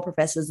 many law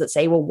professors that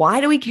say, well,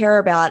 why do we care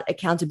about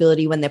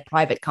accountability when they're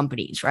private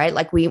companies, right?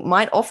 Like we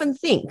might often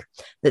think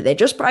that they're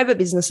just private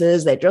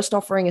businesses, they're just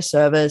offering a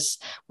service.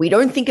 We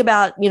don't think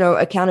about,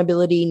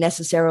 accountability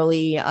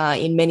necessarily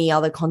in many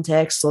other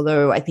contexts,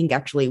 although I think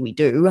actually we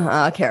do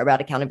care about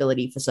accountability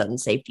accountability for certain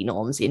safety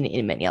norms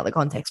in many other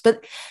contexts.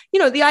 But,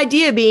 the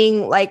idea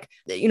being like,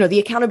 the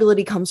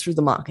accountability comes through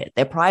the market.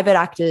 They're private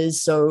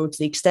actors. So to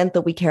the extent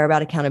that we care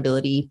about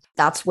accountability,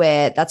 that's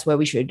where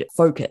we should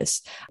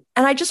focus.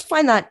 And I just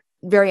find that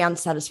very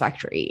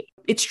unsatisfactory.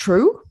 It's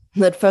true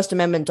that First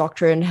Amendment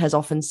doctrine has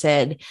often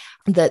said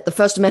that the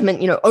First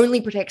Amendment, only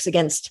protects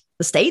against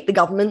the state, the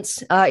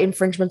government's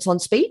infringements on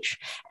speech,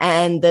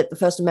 and that the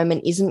First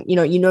Amendment isn't,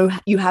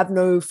 you have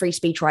no free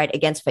speech right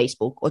against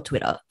Facebook or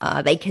Twitter.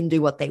 They can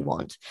do what they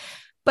want.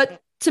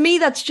 But to me,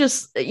 that's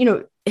just,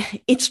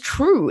 it's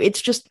true.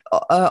 It's just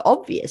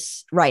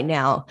obvious right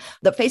now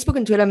that Facebook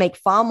and Twitter make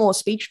far more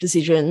speech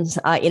decisions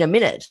in a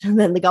minute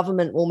than the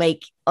government will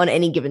make on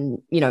any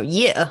given,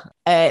 year,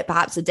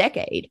 perhaps a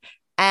decade.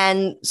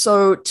 And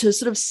so to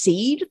sort of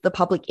cede the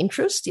public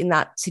interest in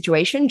that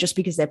situation just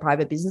because they're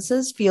private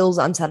businesses feels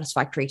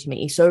unsatisfactory to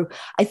me. So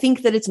I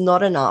think that it's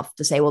not enough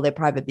to say, well, they're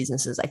private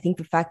businesses. I think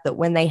the fact that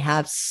when they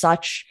have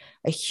such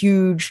a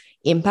huge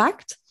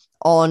impact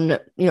on,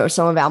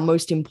 some of our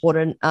most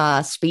important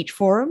speech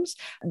forums,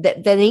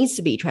 that there needs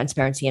to be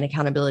transparency and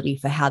accountability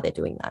for how they're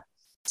doing that.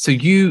 So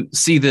you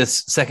see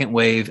this second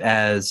wave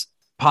as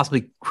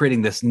possibly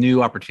creating this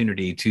new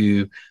opportunity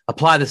to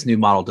apply this new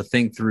model, to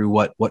think through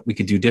what we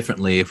could do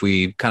differently if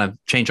we kind of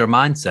change our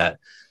mindset.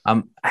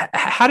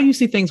 How do you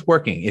see things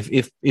working?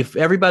 If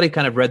everybody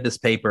kind of read this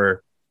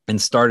paper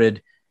and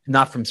started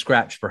not from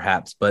scratch,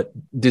 perhaps, but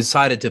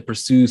decided to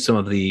pursue some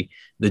of the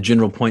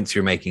general points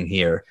you're making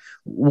here,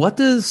 what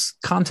does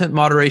content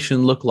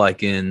moderation look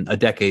like in a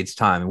decade's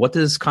time? What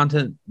does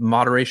content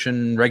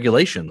moderation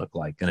regulation look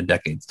like in a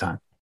decade's time?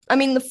 I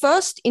mean, the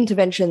first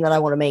intervention that I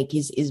want to make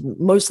is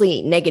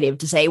mostly negative,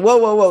 to say,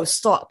 whoa,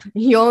 stop.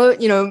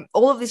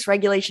 All of this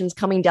regulation is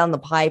coming down the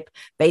pipe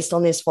based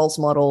on this false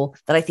model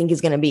that I think is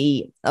going to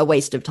be a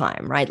waste of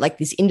time, right? Like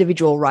this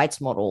individual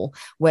rights model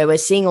where we're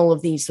seeing all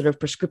of these sort of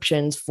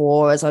prescriptions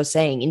for, as I was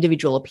saying,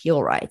 individual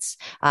appeal rights.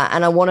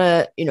 And I want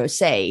to,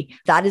 say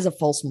that is a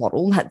false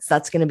model.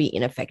 That's going to be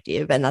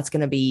ineffective. And that's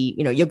going to be,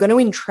 you're going to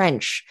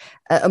entrench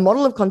a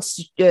model of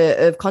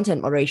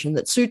content moderation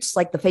that suits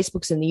like the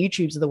Facebooks and the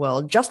YouTubes of the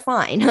world just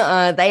fine.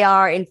 They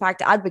are, in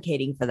fact,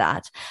 advocating for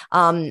that.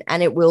 And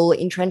it will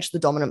entrench the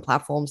dominant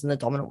platforms and the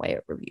dominant way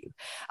of review.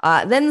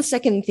 Then the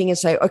second thing is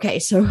say, okay,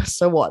 so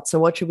what? So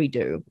what should we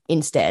do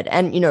instead?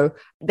 And,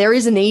 there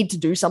is a need to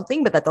do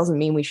something, but that doesn't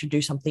mean we should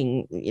do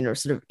something,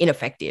 sort of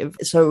ineffective.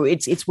 So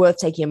it's worth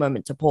taking a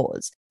moment to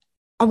pause.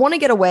 I want to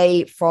get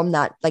away from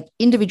that like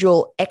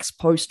individual ex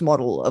post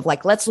model of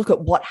like, let's look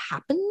at what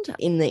happened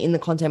in the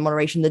content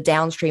moderation, the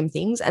downstream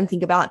things, and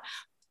think about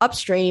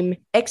upstream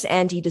ex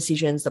ante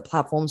decisions that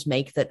platforms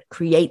make that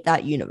create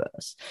that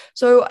universe.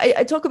 So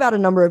I talk about a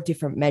number of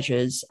different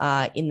measures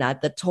in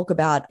that talk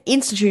about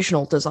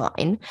institutional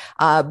design,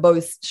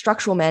 both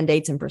structural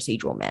mandates and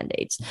procedural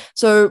mandates.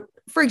 So,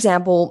 for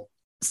example,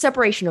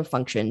 separation of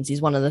functions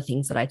is one of the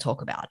things that I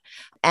talk about.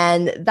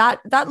 And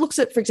that looks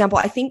at, for example,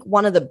 I think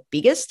one of the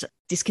biggest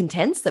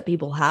discontents that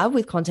people have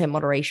with content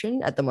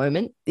moderation at the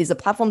moment is that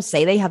platforms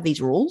say they have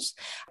these rules,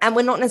 and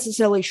we're not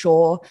necessarily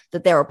sure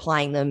that they're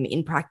applying them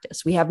in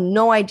practice. We have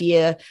no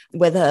idea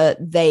whether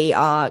they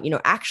are,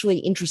 actually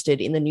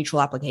interested in the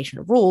neutral application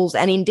of rules.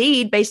 And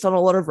indeed, based on a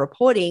lot of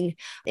reporting,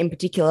 in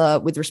particular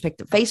with respect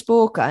to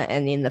Facebook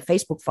and in the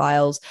Facebook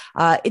files,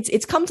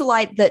 it's come to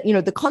light that,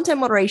 the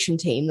content moderation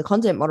team, the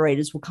content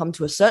moderators will come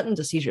to a certain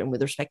decision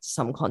with respect to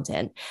some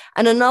content,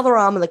 and another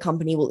arm of the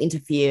company will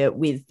interfere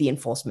with the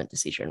enforcement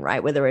decision,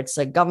 right? Whether it's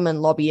a government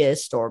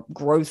lobbyist or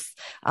growth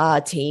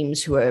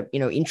teams who are,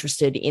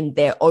 interested in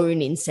their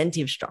own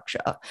incentive structure.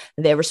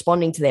 They're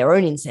responding to their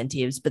own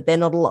incentives, but they're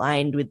not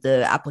aligned with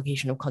the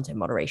application of content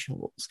moderation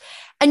rules.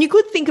 And you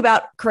could think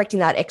about correcting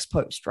that ex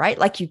post, right?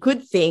 Like you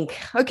could think,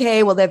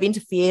 okay, well, they've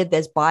interfered.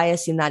 There's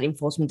bias in that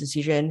enforcement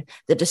decision.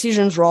 The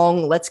decision's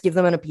wrong. Let's give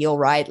them an appeal,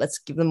 right? Let's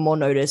give them more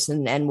notice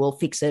and we'll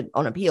fix it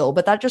on appeal.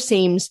 But that just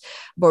seems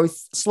both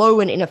slow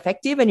and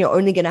ineffective. And you're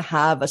only going to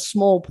have a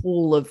small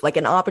pool of like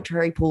an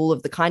arbitrary pool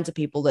of the kinds of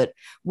people that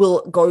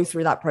will go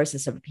through that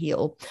process of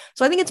appeal.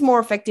 So I think it's more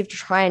effective to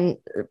try and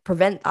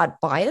prevent that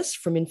bias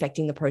from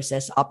infecting the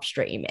process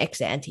upstream,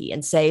 ex ante,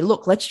 and say,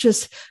 look, let's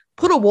just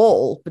put a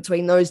wall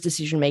between those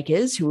decision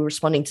makers who are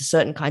responding to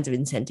certain kinds of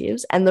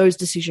incentives and those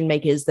decision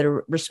makers that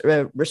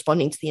are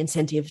responding to the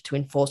incentive to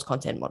enforce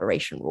content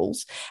moderation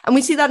rules. And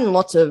we see that in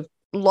lots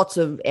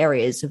of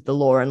areas of the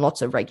law and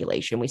lots of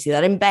regulation. We see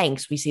that in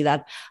banks. We see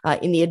that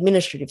in the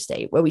administrative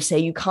state, where we say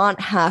you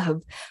can't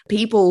have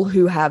people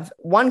who have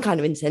one kind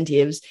of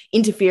incentives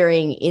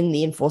interfering in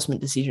the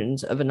enforcement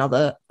decisions of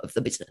another of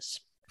the business.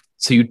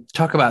 So you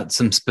talk about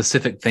some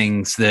specific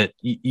things that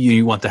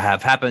you want to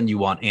have happen. You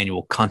want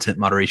annual content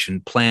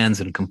moderation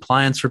plans and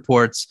compliance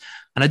reports.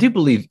 And I do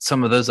believe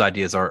some of those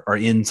ideas are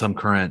in some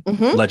current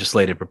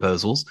legislative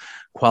proposals: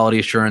 quality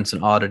assurance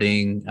and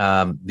auditing,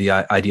 the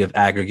idea of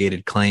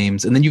aggregated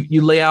claims. And then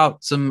you lay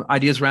out some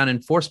ideas around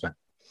enforcement.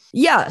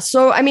 Yeah.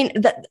 So, I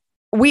mean,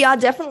 We are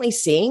definitely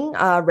seeing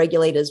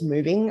regulators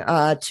moving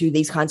to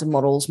these kinds of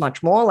models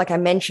much more. Like I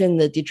mentioned,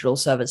 the Digital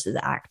Services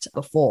Act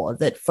before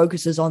that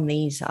focuses on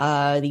these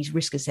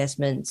risk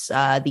assessments,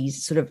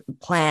 these sort of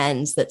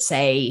plans that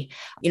say,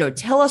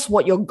 tell us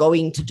what you're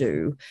going to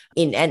do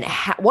and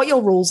what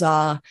your rules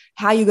are,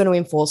 how you're going to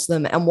enforce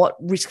them, and what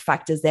risk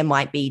factors there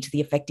might be to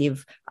the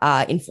effective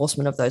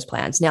enforcement of those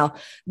plans. Now,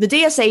 the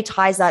DSA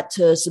ties that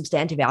to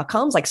substantive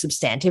outcomes, like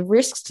substantive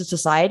risks to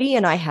society,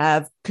 and I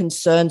have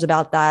concerns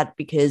about that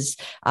because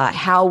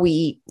how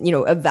we,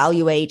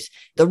 evaluate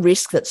the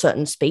risk that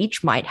certain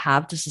speech might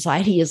have to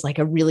society is like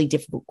a really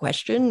difficult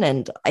question,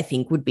 and I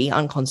think would be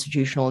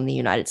unconstitutional in the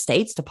United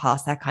States to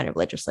pass that kind of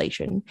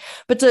legislation.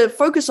 But to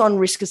focus on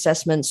risk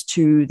assessments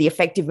to the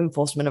effective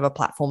enforcement of a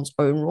platform's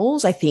own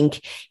rules, I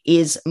think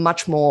is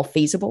much more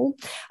feasible.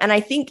 And I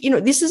think,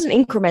 this is an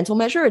incremental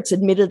measure. It's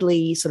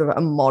admittedly sort of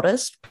a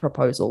modest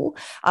proposal,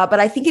 but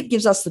I think it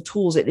gives us the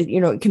tools. It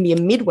can be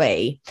a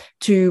midway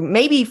to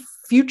maybe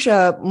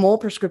future more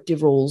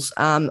prescriptive rules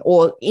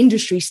or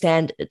industry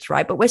standards,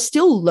 right? But we're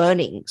still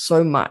learning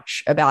so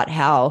much about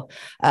how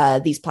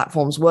these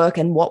platforms work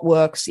and what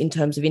works in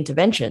terms of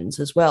interventions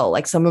as well.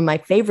 Like some of my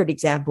favorite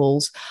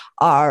examples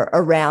are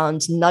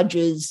around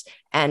nudges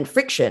and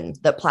friction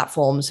that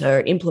platforms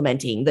are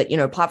implementing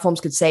that,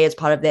 platforms could say as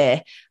part of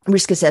their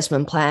risk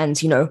assessment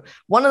plans,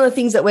 one of the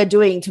things that we're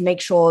doing to make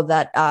sure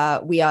that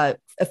we are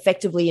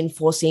effectively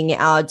enforcing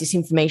our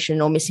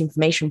disinformation or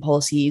misinformation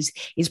policies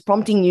is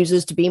prompting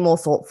users to be more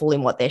thoughtful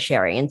in what they're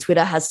sharing. And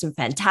Twitter has some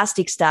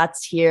fantastic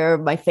stats here.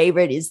 My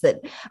favorite is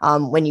that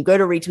when you go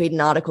to retweet an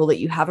article that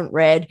you haven't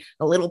read,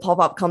 a little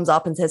pop-up comes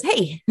up and says,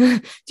 hey,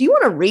 do you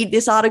want to read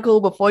this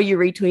article before you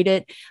retweet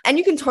it? And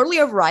you can totally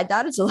override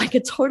that. It's like a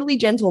totally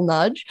gentle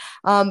nudge.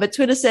 But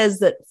Twitter says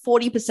that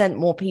 40%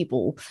 more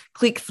people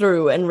click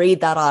through and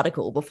read that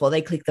article before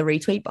they click the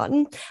retweet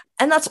button.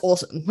 And that's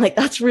awesome. Like,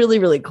 that's really,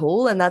 really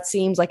cool. And that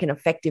seems like an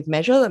effective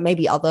measure that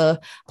maybe other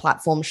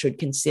platforms should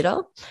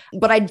consider.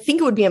 But I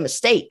think it would be a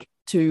mistake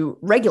to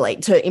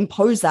regulate, to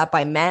impose that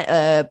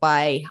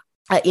by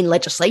in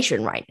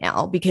legislation right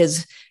now,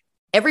 because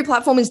every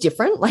platform is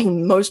different. Like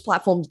most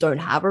platforms don't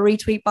have a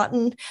retweet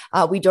button.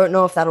 We don't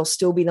know if that'll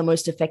still be the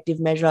most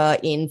effective measure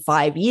in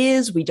 5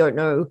 years. We don't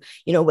know,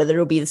 whether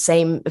it'll be the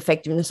same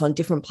effectiveness on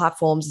different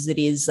platforms as it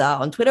is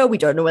on Twitter. We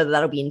don't know whether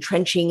that'll be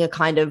entrenching a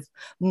kind of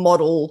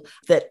model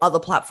that other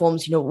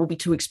platforms, will be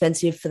too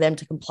expensive for them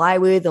to comply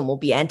with and will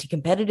be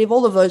anti-competitive,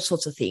 all of those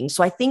sorts of things.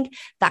 So I think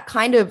that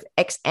kind of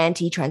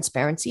ex-ante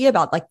transparency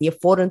about like the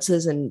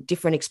affordances and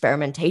different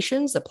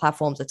experimentations that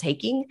platforms are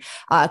taking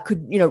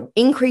could,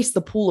 increase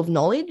the pool of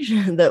knowledge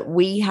that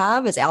we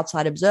have as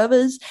outside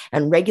observers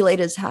and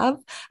regulators have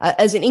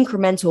as an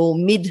incremental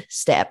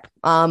mid-step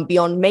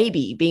beyond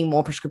maybe being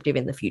more prescriptive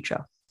in the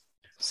future.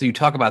 So you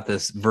talk about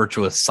this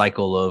virtuous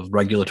cycle of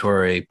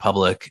regulatory,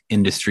 public,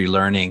 industry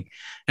learning.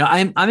 Now,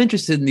 I'm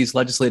interested in these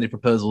legislative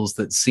proposals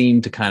that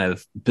seem to kind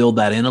of build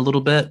that in a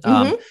little bit.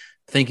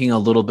 Thinking a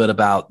little bit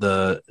about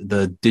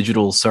the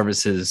Digital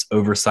Services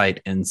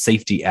Oversight and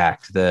Safety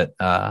Act that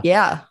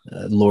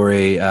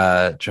Lori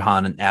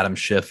Jahan and Adam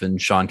Schiff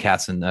and Sean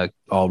Katzen,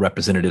 all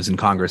representatives in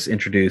Congress,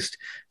 introduced.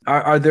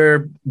 Are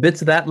there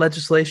bits of that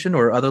legislation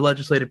or other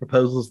legislative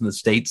proposals in the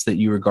states that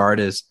you regard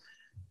as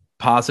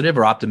positive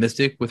or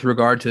optimistic with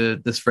regard to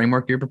this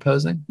framework you're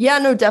proposing? Yeah,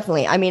 no,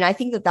 definitely. I mean, I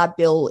think that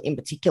bill in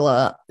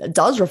particular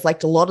does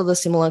reflect a lot of the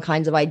similar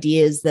kinds of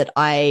ideas that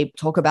I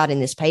talk about in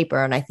this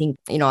paper. And I think,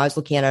 I was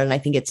looking at it and I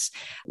think it's,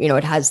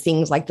 it has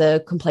things like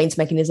the complaints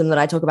mechanism that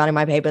I talk about in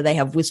my paper. They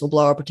have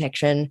whistleblower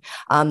protection.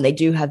 They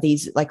do have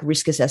these like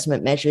risk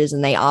assessment measures,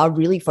 and they are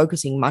really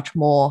focusing much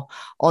more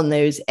on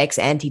those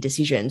ex-ante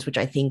decisions, which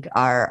I think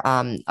are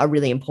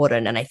really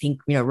important. And I think,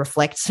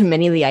 reflects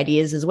many of the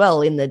ideas as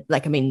well in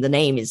the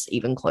name is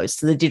even close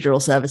to the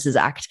Digital Services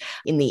Act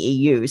in the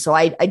EU. So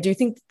I do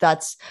think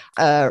that's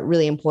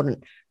really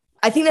important.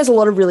 I think there's a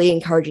lot of really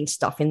encouraging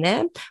stuff in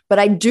there, but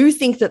I do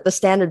think that the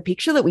standard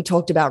picture that we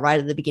talked about right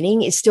at the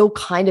beginning is still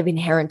kind of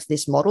inherent to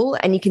this model.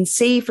 And you can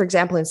see, for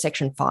example, in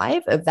Section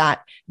 5 of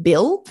that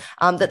bill,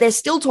 that they're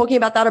still talking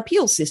about that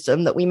appeal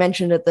system that we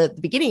mentioned at the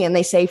beginning. And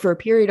they say for a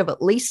period of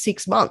at least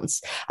 6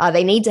 months,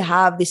 they need to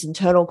have this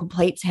internal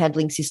complaints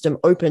handling system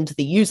open to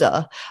the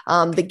user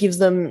that gives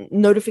them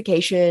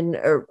notification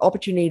or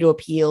opportunity to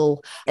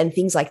appeal and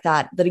things like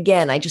that. That,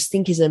 again, I just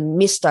think is a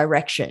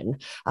misdirection,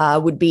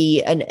 would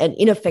be an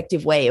ineffective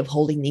way of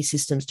holding these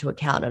systems to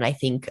account. And I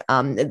think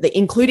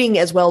including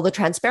as well the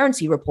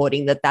transparency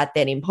reporting that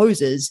then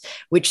imposes,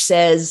 which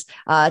says,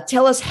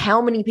 tell us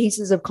how many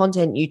pieces of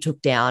content you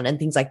took down and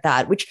things like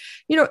that, which,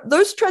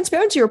 those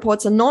transparency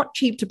reports are not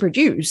cheap to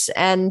produce.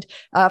 And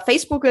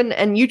Facebook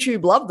and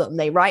YouTube love them.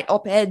 They write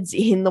op-eds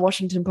in the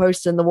Washington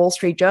Post and the Wall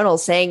Street Journal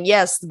saying,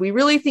 yes, we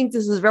really think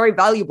this is very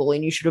valuable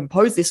and you should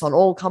impose this on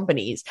all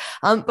companies.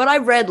 But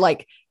I've read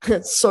like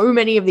so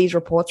many of these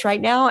reports right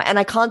now, and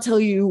I can't tell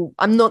you,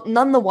 I'm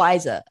none the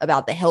wiser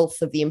about the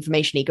health of the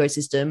information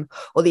ecosystem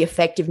or the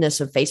effectiveness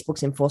of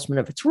Facebook's enforcement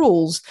of its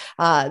rules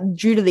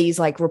due to these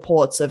like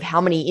reports of how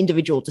many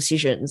individual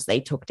decisions they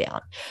took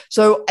down.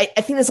 So I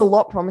think there's a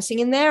lot promising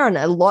in there, and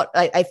a lot.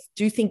 I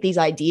do think these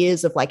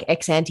ideas of like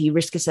ex-ante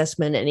risk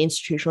assessment and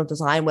institutional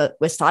design,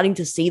 we're starting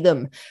to see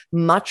them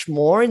much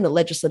more in the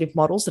legislative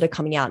models that are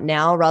coming out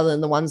now, rather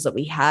than the ones that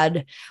we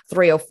had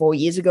 3 or 4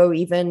 years ago.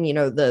 Even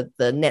the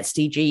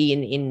NetzDG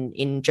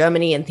in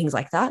Germany and things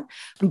like that.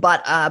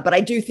 But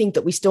I do think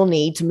that we still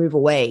need to move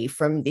away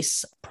from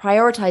this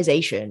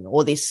prioritization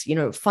or this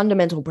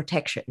fundamental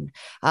protection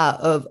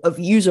of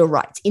user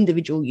rights,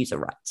 individual user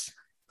rights.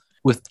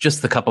 With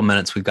just the couple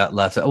minutes we've got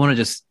left, I want to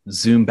just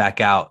zoom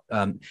back out.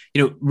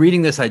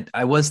 Reading this,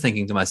 I was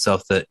thinking to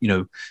myself that,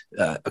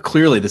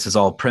 clearly this is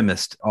all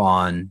premised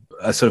on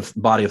a sort of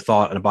body of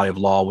thought and a body of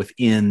law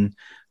within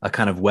a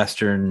kind of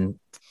Western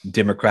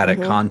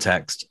democratic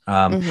context.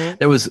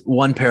 There was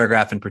one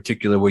paragraph in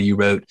particular where you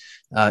wrote,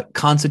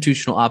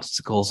 constitutional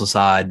obstacles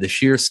aside, the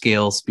sheer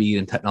scale, speed,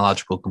 and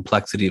technological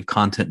complexity of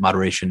content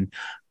moderation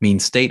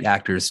means state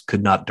actors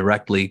could not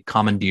directly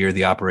commandeer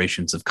the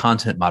operations of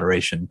content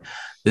moderation.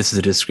 This is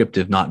a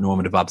descriptive, not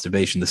normative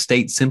observation. The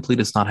state simply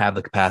does not have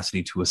the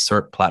capacity to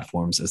assert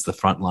platforms as the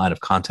front line of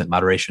content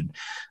moderation.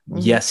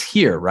 Yes,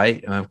 here,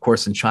 right? And of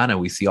course, in China,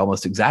 we see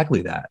almost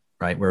exactly that,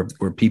 right? Where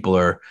people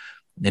are,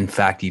 in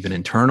fact, even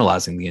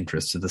internalizing the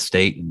interests of the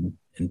state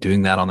and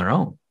doing that on their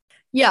own.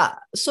 Yeah.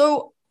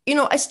 So,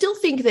 I still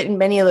think that in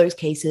many of those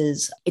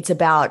cases, it's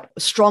about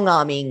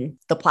strong-arming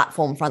the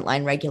platform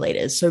frontline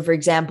regulators. So, for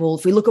example,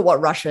 if we look at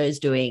what Russia is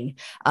doing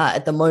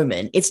at the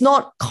moment, it's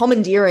not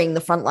commandeering the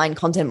frontline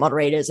content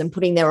moderators and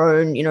putting their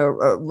own,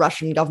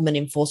 Russian government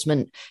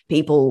enforcement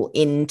people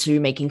into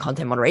making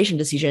content moderation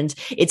decisions.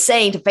 It's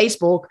saying to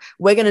Facebook,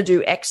 we're going to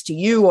do X to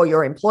you or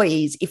your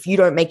employees if you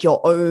don't make your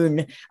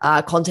own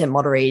content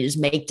moderators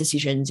make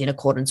decisions in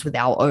accordance with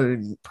our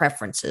own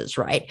preferences,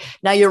 right?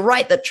 Now, you're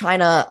right that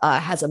China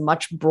has a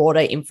much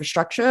broader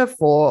infrastructure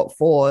for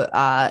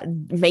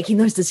making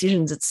those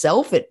decisions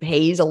itself. It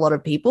pays a lot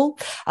of people.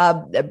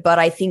 But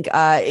I think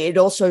it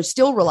also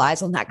still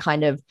relies on that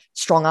kind of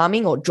strong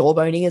arming or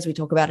jawboning, as we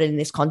talk about it in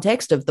this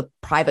context, of the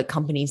private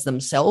companies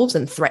themselves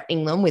and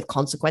threatening them with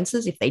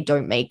consequences if they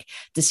don't make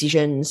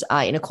decisions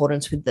in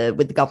accordance with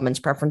the government's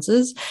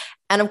preferences.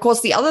 And of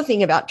course, the other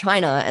thing about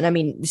China, and I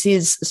mean, this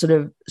is sort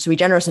of sui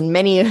generis, and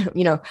many,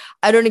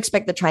 I don't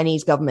expect the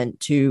Chinese government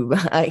to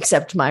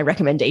accept my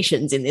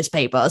recommendations in this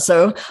paper.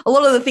 So a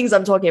lot of the things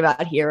I'm talking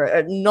about here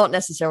are not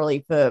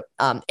necessarily for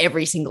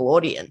every single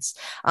audience.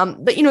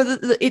 But,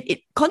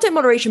 content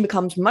moderation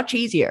becomes much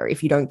easier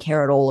if you don't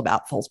care at all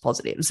about false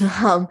positives.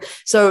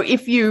 So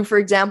if you, for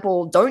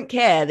example, don't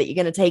care that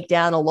you're going to take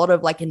down a lot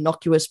of like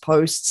innocuous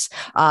posts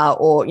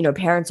or,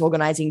 parents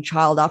organizing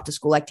child after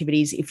school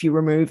activities, if you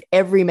remove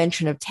every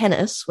mention of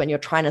tennis when you're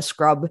trying to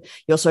scrub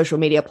your social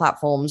media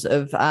platforms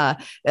of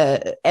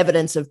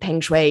evidence of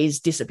Peng Shui's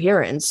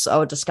disappearance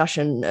or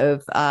discussion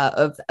of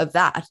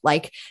that,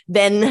 like,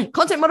 then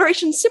content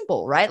moderation is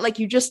simple, right? Like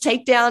you just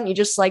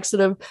like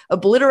sort of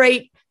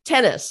obliterate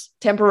tennis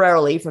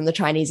temporarily from the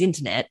Chinese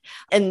internet,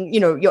 and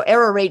your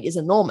error rate is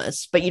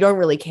enormous, but you don't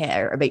really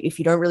care about, if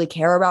you don't really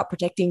care about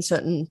protecting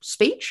certain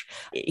speech,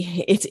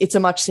 it's a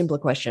much simpler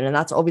question, and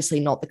that's obviously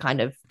not the kind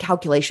of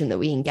calculation that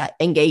we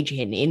engage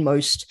in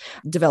most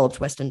developed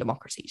Western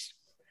democracies.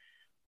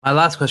 My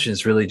last question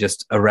is really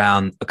just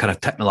around a kind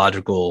of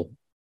technological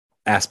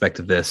aspect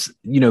of this.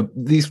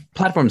 These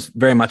platforms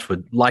very much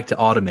would like to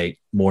automate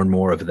more and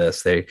more of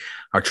this. They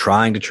are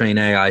trying to train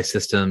AI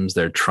systems.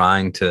 They're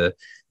trying to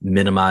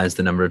minimize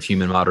the number of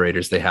human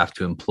moderators they have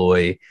to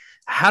employ.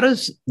 How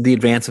does the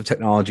advance of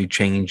technology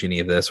change any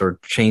of this, or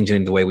change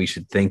any of the way we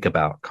should think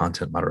about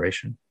content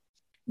moderation?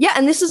 Yeah,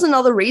 and this is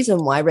another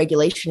reason why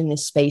regulation in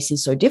this space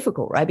is so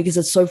difficult, right? Because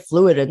it's so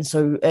fluid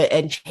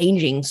and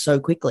changing so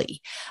quickly.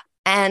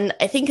 And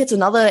I think it's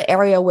another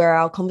area where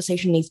our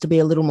conversation needs to be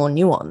a little more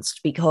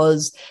nuanced,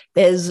 because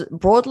there's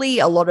broadly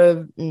a lot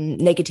of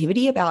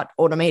negativity about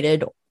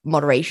automated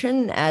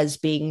moderation as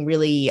being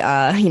really,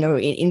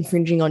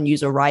 infringing on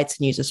user rights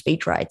and user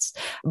speech rights.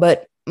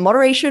 But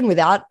moderation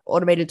without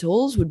automated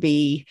tools would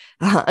be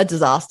a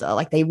disaster.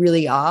 Like, they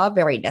really are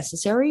very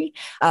necessary.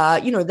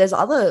 There's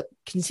other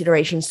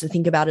considerations to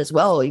think about as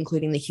well,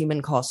 including the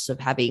human costs of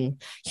having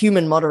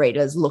human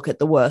moderators look at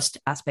the worst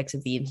aspects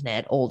of the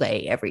internet all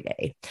day, every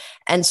day.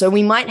 And so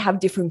we might have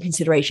different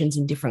considerations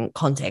in different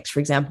contexts. For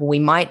example, we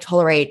might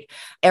tolerate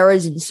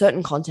errors in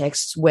certain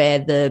contexts where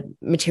the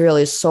material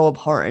is so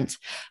abhorrent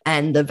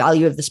and the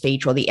value of the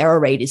speech or the error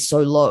rate is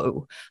so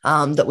low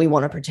that we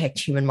want to protect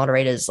human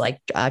moderators. Like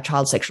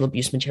child sexual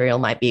abuse material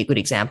might be a good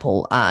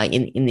example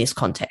in this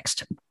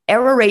context.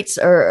 error rates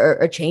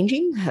are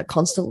changing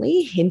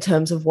constantly in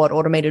terms of what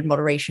automated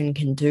moderation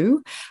can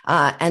do,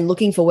 and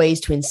looking for ways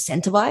to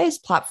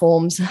incentivize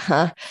platforms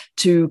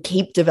to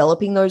keep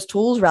developing those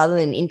tools rather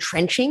than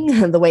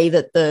entrenching the way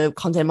that the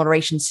content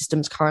moderation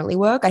systems currently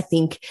work, I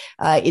think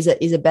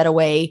is a better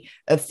way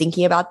of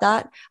thinking about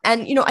that.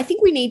 And, I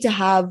think we need to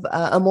have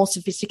a more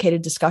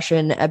sophisticated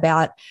discussion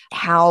about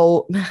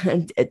how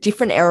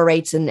different error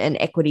rates and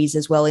equities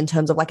as well in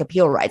terms of like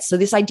appeal rights. So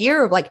this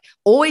idea of like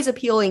always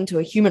appealing to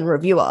a human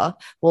reviewer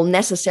will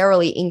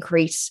necessarily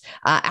increase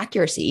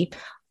accuracy.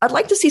 I'd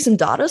like to see some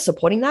data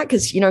supporting that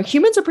because,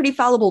 humans are pretty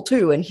fallible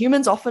too, and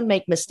humans often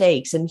make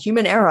mistakes, and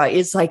human error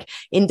is like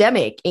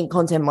endemic in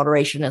content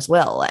moderation as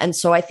well. And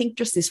so I think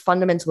just this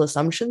fundamental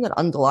assumption that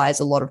underlies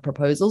a lot of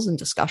proposals and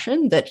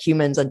discussion that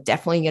humans are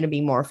definitely going to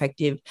be more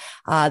effective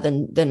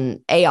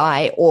than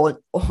AI, or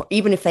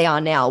even if they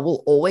are now,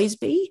 will always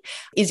be,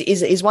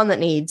 is one that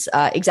needs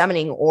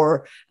examining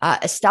or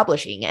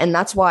establishing. And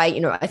that's why,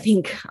 I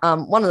think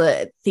one of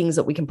the things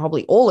that we can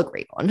probably all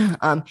agree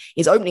on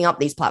is opening up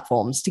these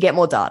platforms to get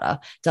more data,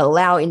 to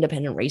allow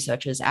independent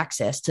researchers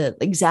access to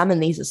examine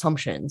these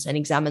assumptions and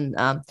examine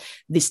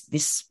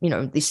this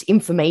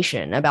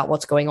information about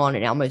what's going on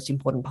in our most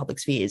important public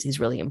spheres is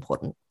really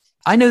important.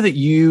 I know that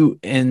you,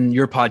 in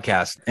your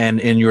podcast and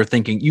in your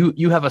thinking,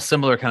 you have a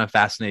similar kind of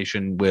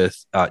fascination with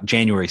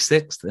January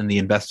 6th and the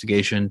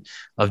investigation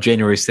of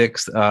January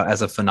 6th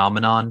as a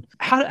phenomenon.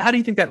 How do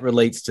you think that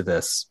relates to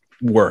this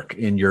work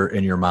in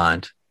your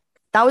mind?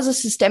 That was a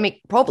systemic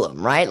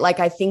problem, right?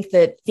 Like, I think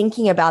that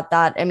thinking about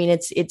that, I mean,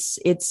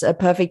 it's a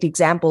perfect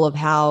example of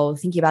how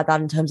thinking about that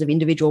in terms of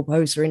individual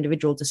posts or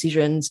individual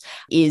decisions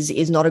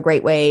is not a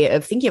great way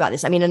of thinking about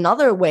this. I mean,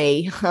 another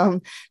way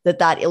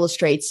that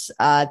illustrates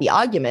the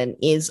argument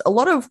is a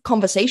lot of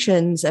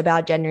conversations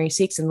about January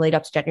 6th and lead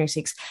up to January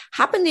 6th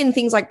happened in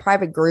things like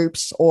private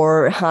groups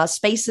or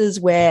spaces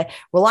where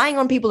relying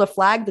on people to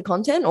flag the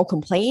content or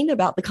complain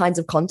about the kinds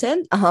of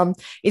content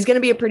is going to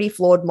be a pretty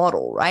flawed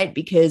model, right?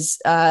 Because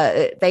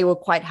they were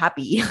quite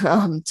happy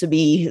to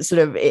be sort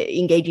of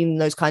engaging in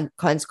those kinds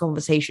of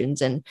conversations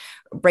and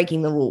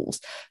breaking the rules.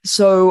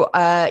 So,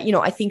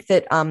 I think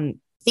that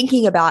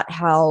thinking about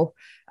how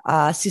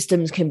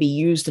systems can be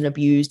used and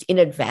abused in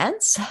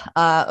advance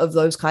of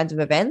those kinds of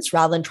events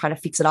rather than trying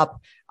to fix it up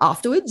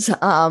afterwards,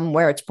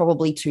 where it's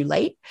probably too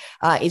late,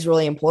 is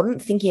really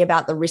important. Thinking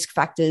about the risk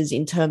factors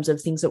in terms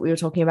of things that we were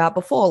talking about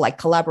before, like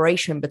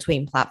collaboration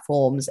between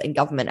platforms and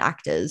government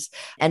actors,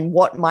 and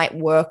what might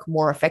work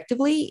more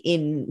effectively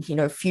in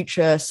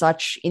future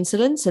such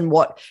incidents, and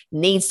what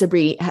needs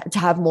to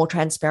have more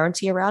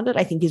transparency around it,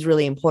 I think is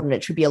really important.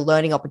 It should be a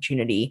learning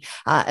opportunity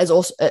as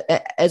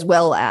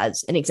well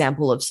as an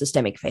example of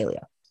systemic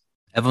failure.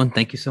 Evelyn,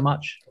 thank you so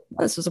much.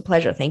 This was a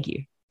pleasure. Thank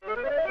you.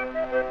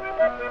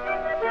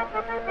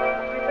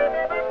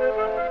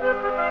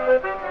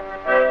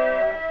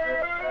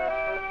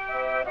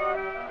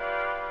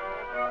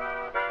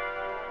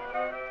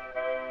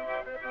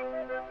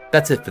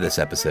 That's it for this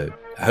episode.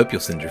 I hope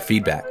you'll send your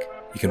feedback.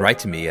 You can write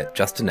to me at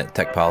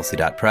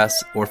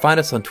justin@techpolicy.press or find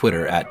us on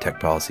Twitter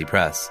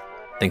 @techpolicypress.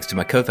 Thanks to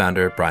my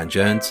co-founder, Brian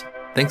Jones.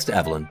 Thanks to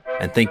Evelyn.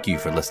 And thank you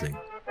for listening.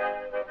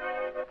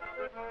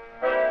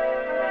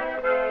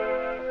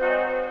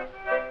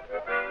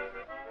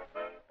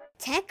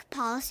 Tech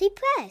Policy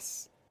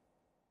Press.